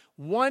himself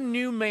one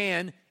new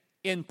man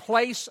in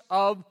place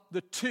of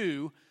the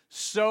two,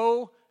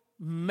 so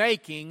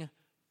making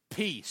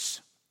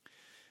peace,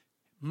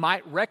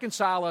 might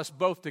reconcile us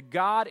both to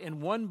God in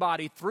one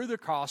body through the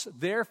cross,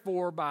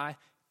 therefore by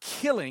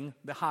killing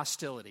the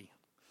hostility.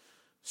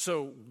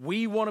 So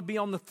we want to be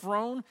on the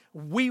throne.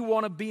 We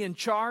want to be in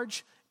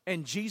charge.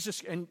 And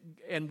Jesus,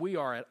 and we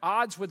are at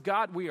odds with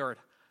God. We are at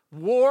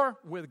war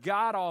with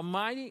God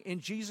Almighty. And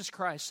Jesus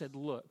Christ said,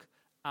 look,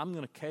 I'm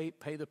going to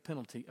pay the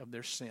penalty of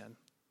their sin.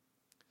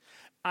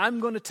 I'm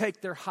going to take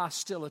their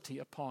hostility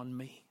upon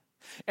me.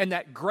 And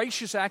that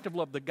gracious act of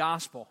love, the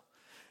gospel,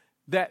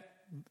 that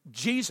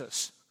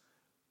Jesus,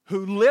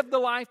 who lived the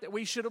life that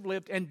we should have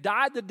lived and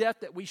died the death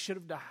that we should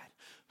have died,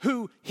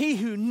 he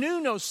who knew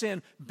no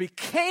sin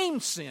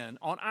became sin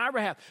on our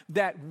behalf,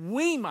 that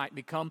we might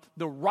become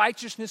the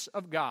righteousness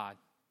of God.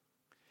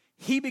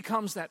 He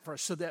becomes that for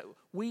us so that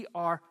we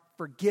are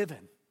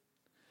forgiven.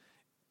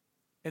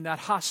 And that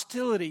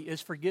hostility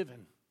is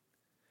forgiven.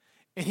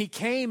 And he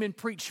came and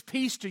preached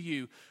peace to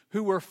you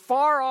who were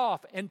far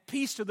off and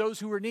peace to those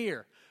who were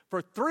near.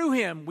 For through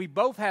him we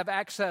both have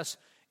access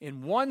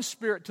in one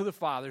spirit to the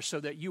Father, so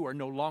that you are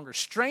no longer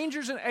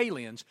strangers and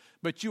aliens,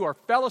 but you are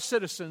fellow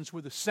citizens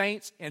with the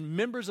saints and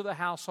members of the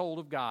household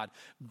of God,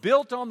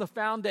 built on the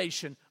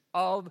foundation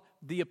of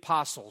the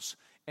apostles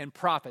and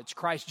prophets,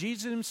 Christ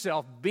Jesus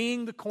himself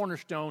being the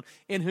cornerstone,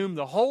 in whom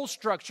the whole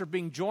structure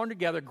being joined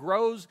together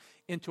grows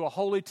into a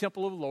holy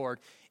temple of the Lord.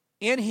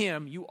 In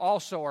him you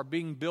also are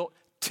being built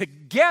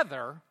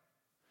together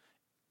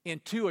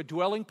into a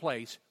dwelling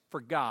place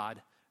for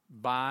God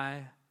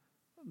by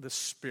the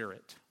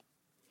Spirit.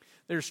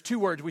 There's two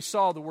words. We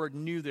saw the word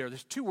new there.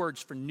 There's two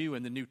words for new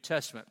in the New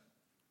Testament.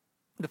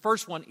 The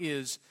first one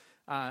is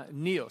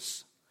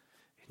neos.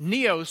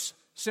 Neos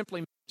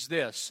simply means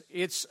this.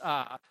 It's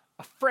a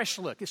fresh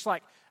look. It's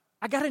like,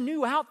 I got a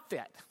new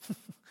outfit.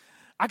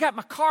 I got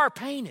my car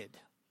painted.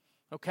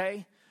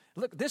 Okay?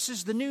 Look, this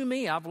is the new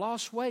me. I've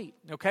lost weight.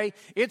 Okay?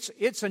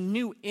 It's a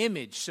new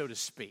image, so to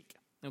speak.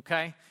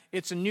 Okay?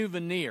 It's a new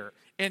veneer.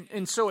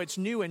 And so it's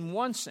new in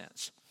one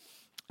sense.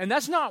 And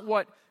that's not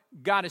what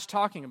God is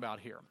talking about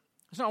here.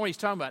 That's not what he's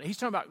talking about. He's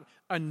talking about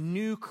a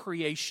new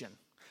creation,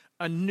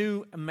 a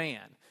new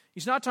man.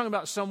 He's not talking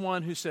about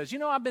someone who says,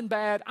 I've been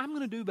bad, I'm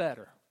going to do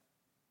better.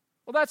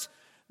 Well,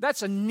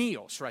 that's a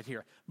neos right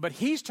here. But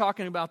he's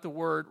talking about the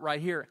word right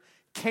here,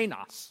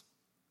 kainos.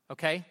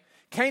 Okay?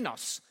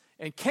 Kainos.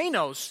 And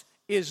kainos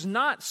is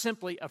not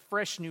simply a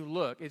fresh new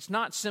look. It's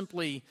not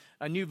simply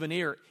a new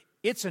veneer.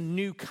 It's a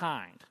new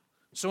kind.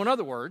 So in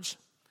other words,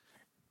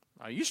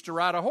 I used to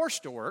ride a horse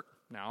to work.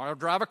 Now I'll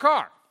drive a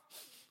car.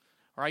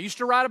 Or I used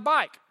to ride a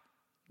bike.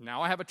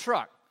 Now I have a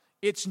truck.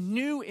 It's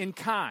new in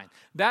kind.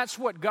 That's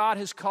what God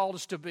has called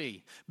us to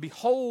be.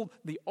 Behold,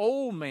 the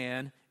old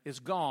man is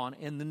gone,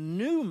 and the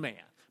new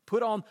man.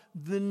 Put on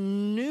the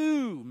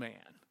new man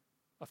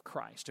of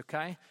Christ,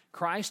 okay?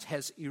 Christ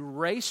has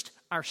erased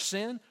our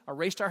sin,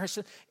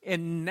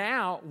 and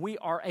now we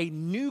are a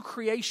new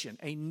creation,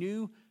 a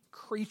new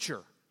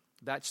creature.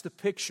 That's the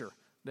picture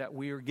that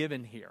we are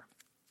given here.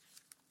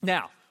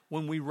 Now,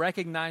 when we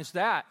recognize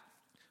that,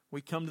 we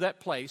come to that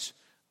place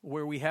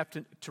where we have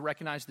to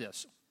recognize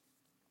this.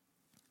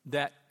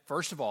 That,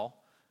 first of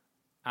all,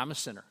 I'm a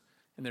sinner.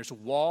 And there's a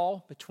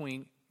wall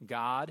between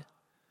God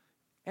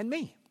and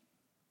me.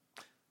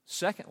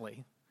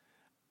 Secondly,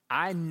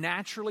 I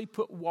naturally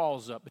put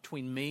walls up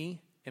between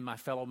me and my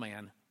fellow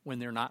man when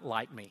they're not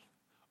like me,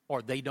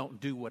 or they don't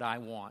do what I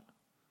want,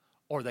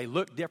 or they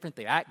look different,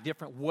 they act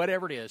different,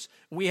 whatever it is.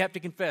 We have to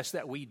confess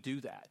that we do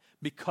that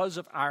because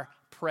of our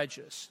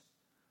prejudice.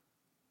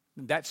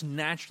 That's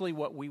naturally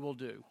what we will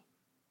do.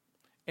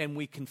 And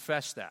we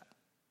confess that.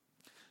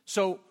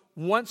 So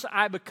once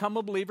I become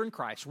a believer in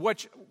Christ,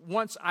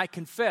 once I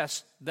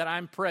confess that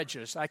I'm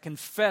prejudiced, I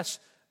confess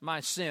my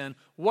sin,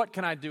 what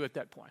can I do at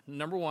that point?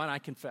 Number one, I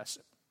confess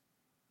it.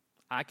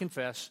 I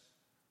confess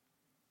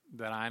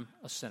that I'm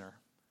a sinner.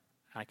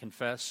 I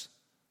confess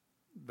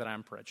that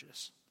I'm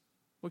prejudiced.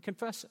 We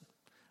confess it.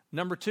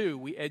 Number two,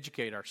 we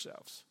educate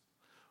ourselves.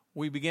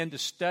 We begin to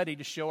study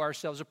to show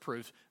ourselves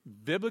approved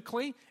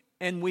biblically,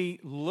 and we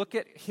look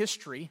at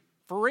history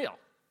for real.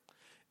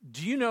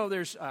 Do you know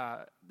there's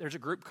a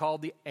group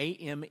called the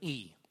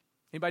AME?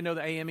 Anybody know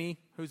the AME?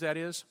 Whose that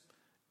is?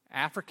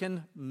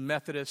 African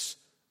Methodist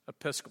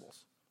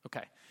Episcopals.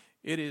 Okay,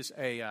 it is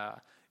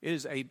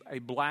a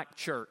black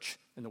church,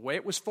 and the way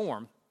it was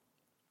formed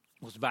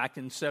was back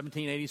in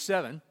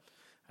 1787.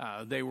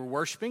 They were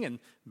worshiping, and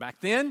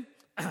back then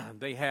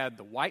they had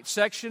the white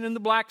section and the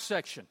black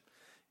section,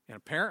 and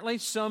apparently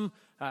some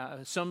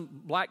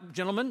black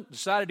gentleman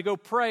decided to go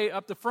pray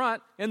up the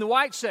front in the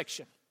white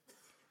section.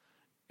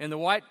 And the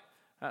white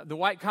part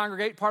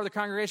of the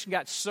congregation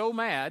got so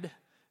mad,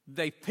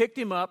 they picked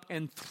him up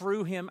and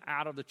threw him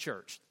out of the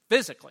church.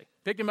 Physically,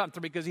 picked him up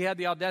because he had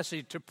the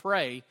audacity to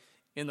pray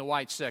in the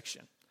white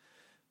section.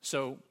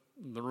 So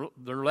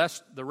the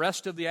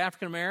rest of the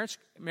African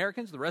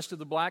Americans, the rest of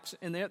the blacks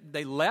in there,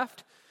 they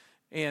left,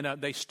 and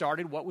they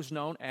started what was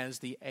known as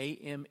the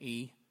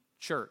AME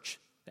Church,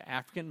 the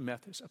African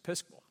Methodist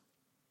Episcopal.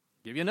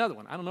 I'll give you another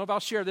one. I don't know if I'll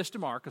share this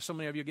tomorrow because so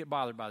many of you get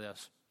bothered by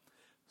this.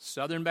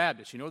 Southern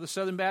Baptists. You know where the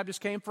Southern Baptists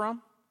came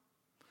from?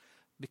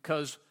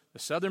 Because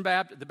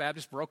the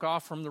Baptists broke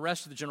off from the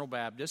rest of the General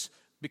Baptists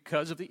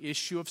because of the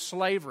issue of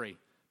slavery,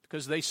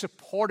 because they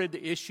supported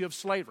the issue of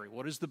slavery.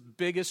 What is the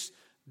biggest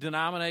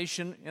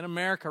denomination in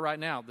America right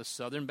now? The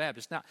Southern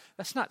Baptists. Now,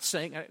 that's not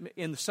saying,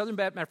 in the Southern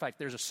Baptist, matter of fact,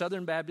 there's a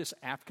Southern Baptist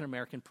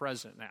African-American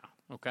president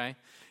now, okay?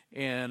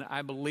 And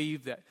I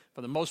believe that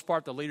for the most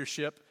part, the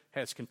leadership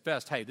has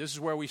confessed, hey, this is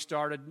where we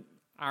started.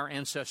 Our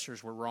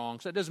ancestors were wrong.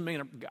 So it doesn't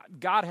mean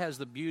God has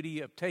the beauty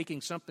of taking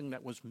something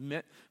that was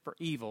meant for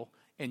evil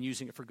and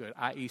using it for good,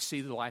 i.e. see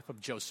the life of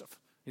Joseph.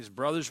 His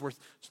brothers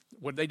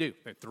what did they do?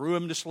 They threw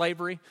him into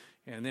slavery,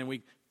 and then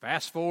we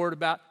fast forward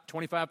about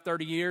 25,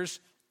 30 years,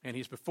 and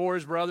he's before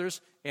his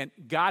brothers, and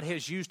God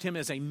has used him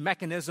as a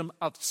mechanism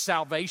of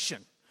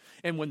salvation.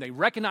 And when they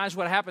recognized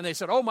what happened, they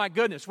said, oh my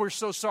goodness, we're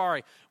so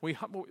sorry.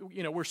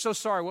 We're so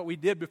sorry what we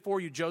did before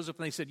you, Joseph.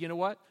 And they said, you know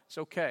what? It's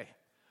okay.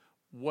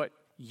 What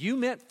you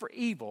meant for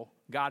evil,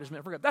 God has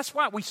meant for good. That's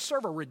why we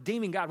serve a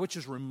redeeming God, which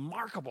is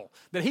remarkable,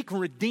 that he can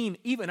redeem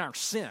even our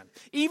sin,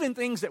 even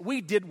things that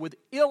we did with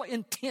ill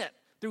intent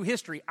through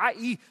history,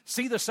 i.e.,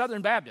 see the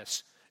Southern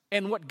Baptists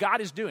and what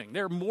God is doing.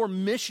 There are more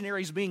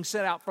missionaries being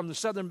sent out from the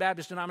Southern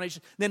Baptist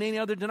denomination than any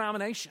other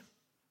denomination,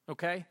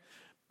 okay?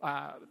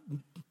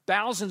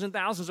 Thousands and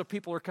thousands of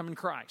people are coming to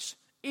Christ,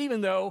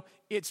 even though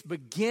its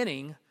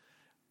beginning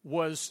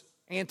was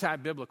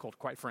anti-biblical,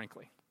 quite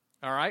frankly,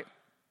 all right?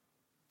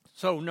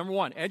 So, number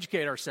one,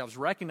 educate ourselves,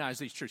 recognize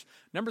these truths.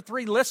 Number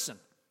three, listen.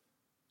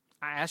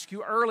 I asked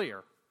you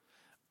earlier,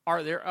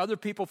 are there other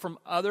people from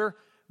other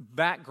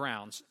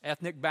backgrounds,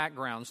 ethnic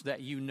backgrounds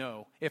that you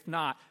know? If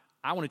not,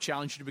 I want to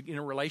challenge you to begin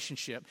a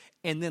relationship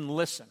and then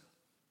listen.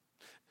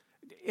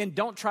 And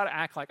don't try to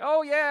act like,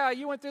 oh, yeah,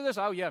 you went through this.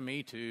 Oh, yeah,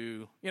 me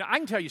too. You know, I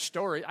can tell you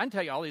stories. I can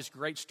tell you all these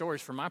great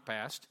stories from my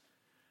past.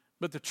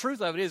 But the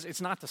truth of it is,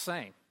 it's not the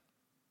same,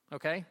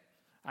 okay?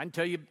 I can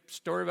tell you a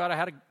story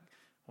about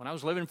when I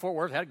was living in Fort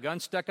Worth, I had a gun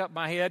stuck up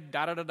my head,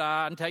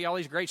 da-da-da-da. I can tell you all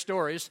these great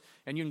stories.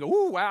 And you can go,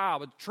 ooh, wow.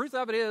 But the truth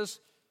of it is,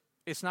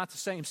 it's not the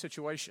same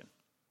situation,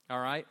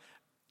 all right?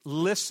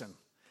 Listen.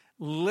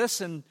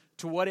 Listen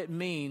to what it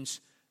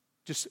means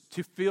just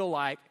to feel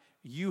like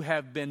you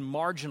have been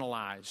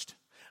marginalized.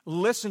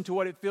 Listen to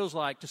what it feels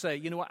like to say,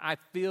 you know what, I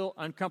feel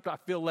uncomfortable, I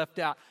feel left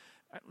out.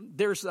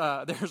 There's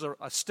a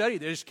study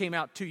that just came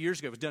out 2 years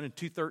ago. It was done in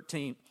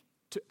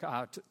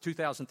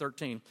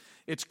 2013.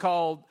 It's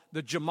called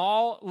the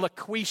Jamal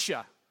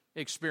Laquisha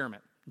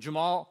experiment.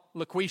 Jamal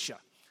Laquisha.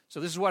 So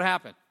this is what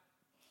happened.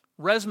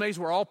 Resumes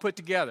were all put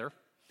together,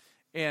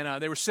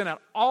 and they were sent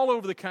out all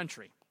over the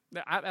country.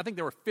 I think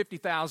there were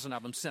 50,000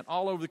 of them sent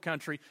all over the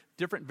country,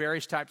 different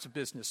various types of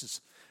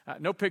businesses.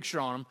 No picture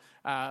on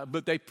them,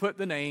 but they put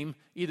the name,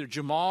 either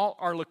Jamal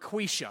or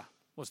Laquisha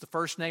was the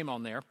first name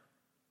on there.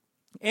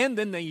 And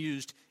then they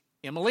used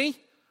Emily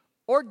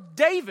or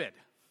David.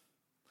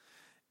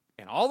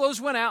 And all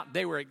those went out.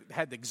 They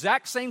had the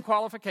exact same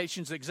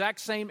qualifications, the exact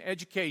same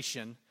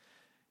education,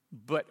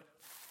 but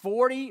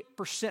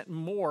 40%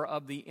 more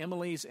of the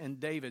Emilys and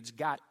Davids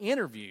got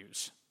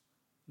interviews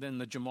than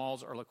the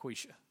Jamals or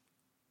Laquisha.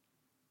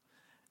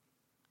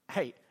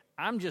 Hey,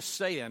 I'm just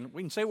saying,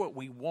 we can say what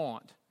we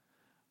want,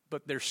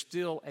 but there's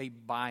still a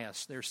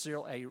bias. There's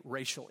still a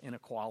racial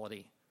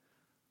inequality.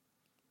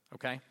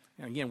 Okay?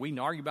 And again, we can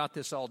argue about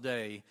this all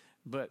day,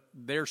 but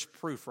there's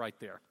proof right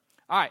there.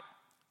 All right.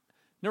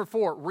 Number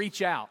 4,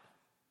 reach out.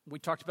 We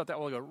talked about that a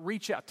while ago.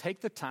 Reach out.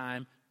 Take the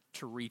time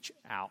to reach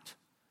out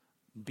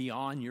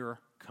beyond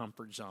your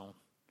comfort zone.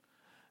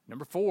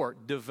 Number 4,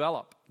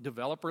 develop.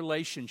 Develop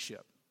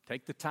relationship.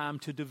 Take the time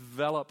to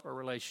develop a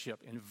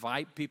relationship.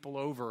 Invite people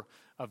over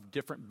of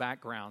different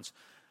backgrounds.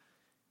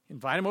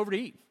 Invite them over to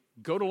eat.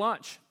 Go to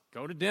lunch.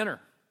 Go to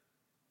dinner.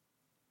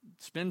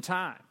 Spend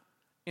time.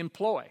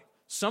 Employ.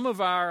 Some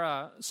of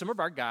our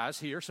guys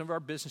here, some of our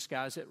business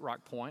guys at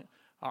Rock Point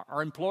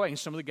are employing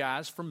some of the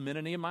guys from Men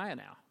of Nehemiah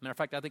now. Matter of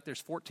fact, I think there's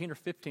 14 or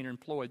 15 are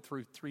employed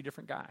through 3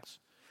 different guys.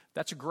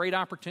 That's a great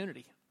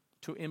opportunity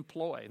to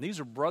employ. And these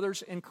are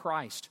brothers in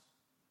Christ.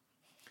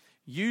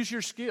 Use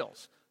your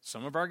skills.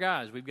 Some of our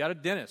guys, we've got a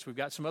dentist, we've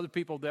got some other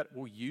people that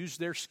will use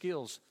their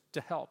skills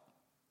to help.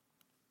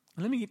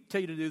 And let me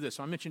tell you to do this.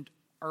 I mentioned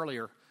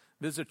earlier,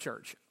 visit a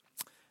church.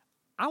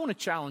 I want to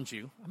challenge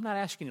you. I'm not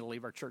asking you to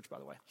leave our church, by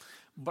the way.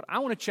 But I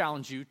want to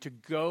challenge you to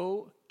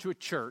go to a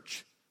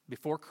church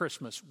before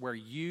Christmas where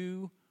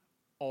you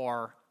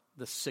are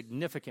the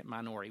significant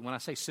minority. When I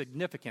say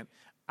significant,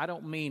 I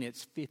don't mean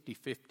it's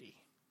 50-50.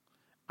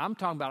 I'm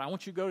talking about I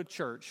want you to go to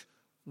church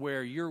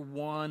where you're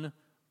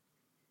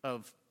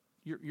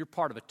you're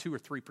part of a 2 or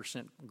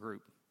 3%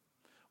 group,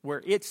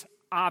 where it's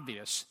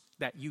obvious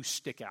that you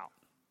stick out.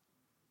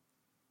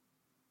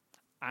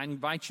 I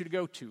invite you to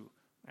go to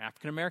an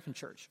African American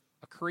church,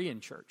 a Korean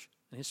church,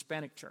 a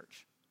Hispanic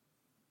church.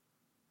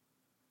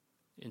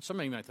 And some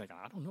of you might think,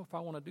 I don't know if I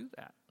want to do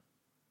that.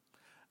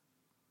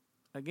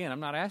 Again, I'm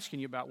not asking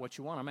you about what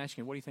you want. I'm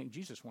asking you, what do you think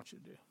Jesus wants you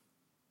to do?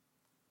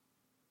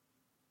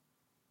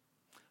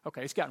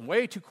 Okay, it's gotten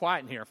way too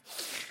quiet in here.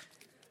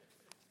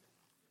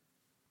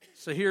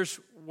 So here's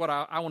what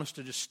I want us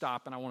to just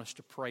stop, and I want us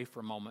to pray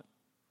for a moment.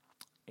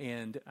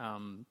 And I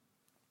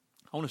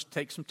want us to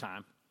take some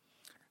time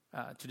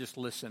to just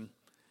listen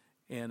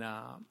and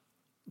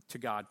to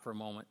God for a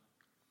moment.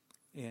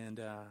 And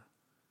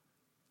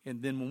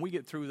then when we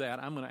get through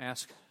that, I'm going to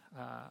ask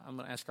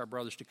our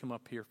brothers to come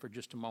up here for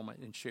just a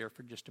moment and share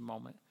for just a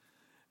moment.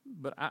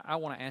 But I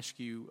want to ask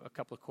you a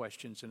couple of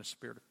questions in a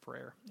spirit of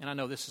prayer. And I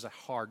know this is a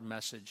hard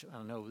message.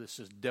 I know this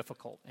is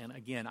difficult. And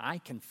again, I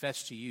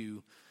confess to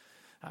you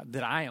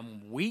that I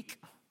am weak,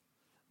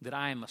 that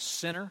I am a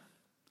sinner,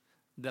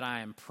 that I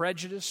am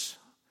prejudiced,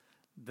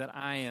 that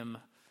I am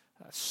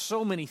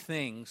so many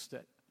things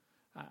that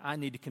I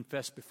need to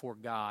confess before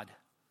God.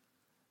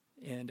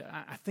 And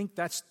I think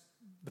that's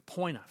the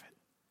point of it.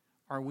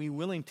 Are we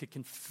willing to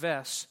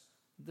confess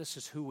this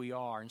is who we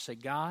are and say,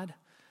 God,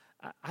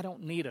 I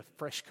don't need a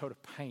fresh coat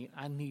of paint.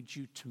 I need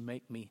you to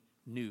make me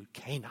new.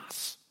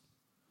 Kainos.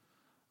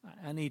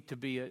 I need to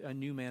be a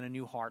new man, a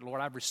new heart.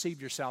 Lord, I've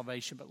received your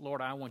salvation, but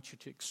Lord, I want you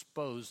to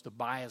expose the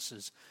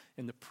biases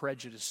and the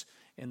prejudice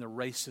and the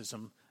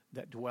racism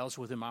that dwells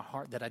within my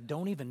heart that I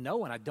don't even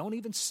know and I don't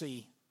even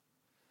see.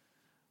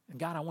 And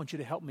God, I want you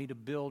to help me to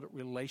build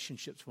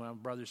relationships with my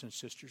brothers and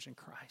sisters in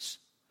Christ.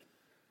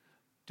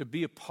 To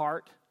be a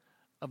part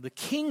of the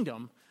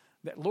kingdom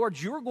that, Lord,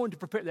 you're going to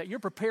prepare, that you're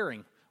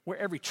preparing, where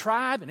every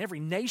tribe and every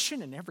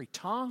nation and every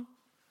tongue,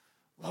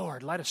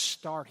 Lord, let us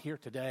start here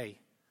today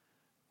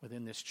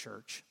within this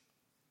church.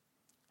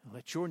 And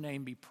let your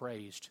name be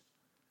praised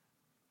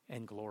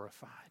and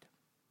glorified.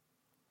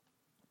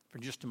 For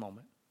just a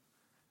moment,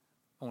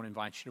 I want to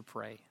invite you to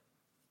pray,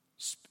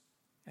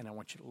 and I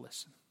want you to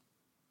listen.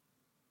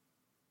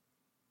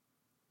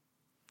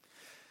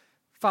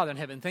 Father in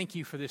heaven, thank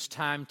you for this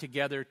time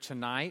together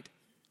tonight.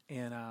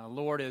 And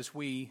Lord, as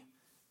we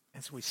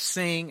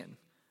sing, and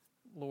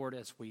Lord,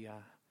 as we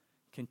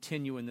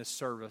continue in this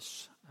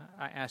service,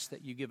 I ask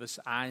that you give us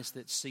eyes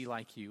that see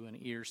like you and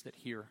ears that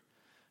hear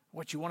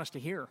what you want us to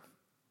hear.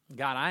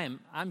 God,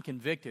 I'm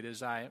convicted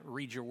as I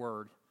read your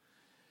word,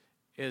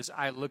 as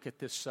I look at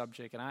this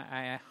subject, and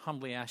I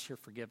humbly ask your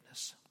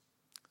forgiveness.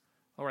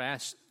 Lord, I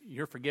ask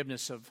your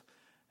forgiveness of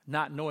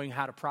not knowing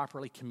how to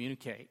properly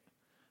communicate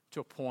to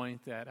a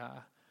point that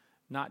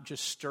not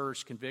just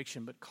stirs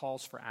conviction, but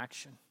calls for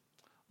action.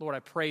 Lord, I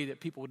pray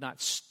that people would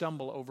not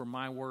stumble over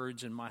my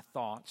words and my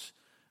thoughts,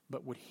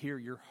 but would hear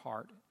your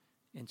heart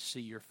and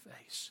see your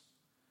face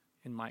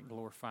and might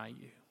glorify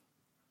you.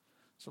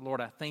 So, Lord,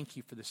 I thank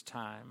you for this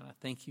time, and I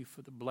thank you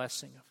for the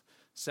blessing of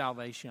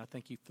salvation. I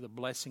thank you for the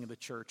blessing of the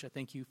church. I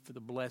thank you for the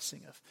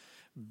blessing of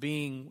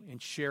being and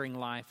sharing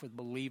life with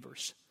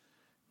believers,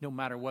 no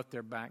matter what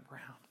their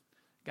background.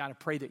 God, I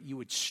pray that you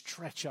would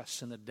stretch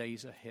us in the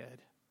days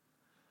ahead,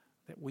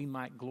 that we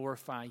might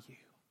glorify you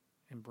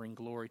and bring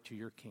glory to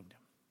your kingdom.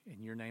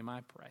 In your name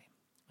I pray.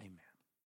 Amen.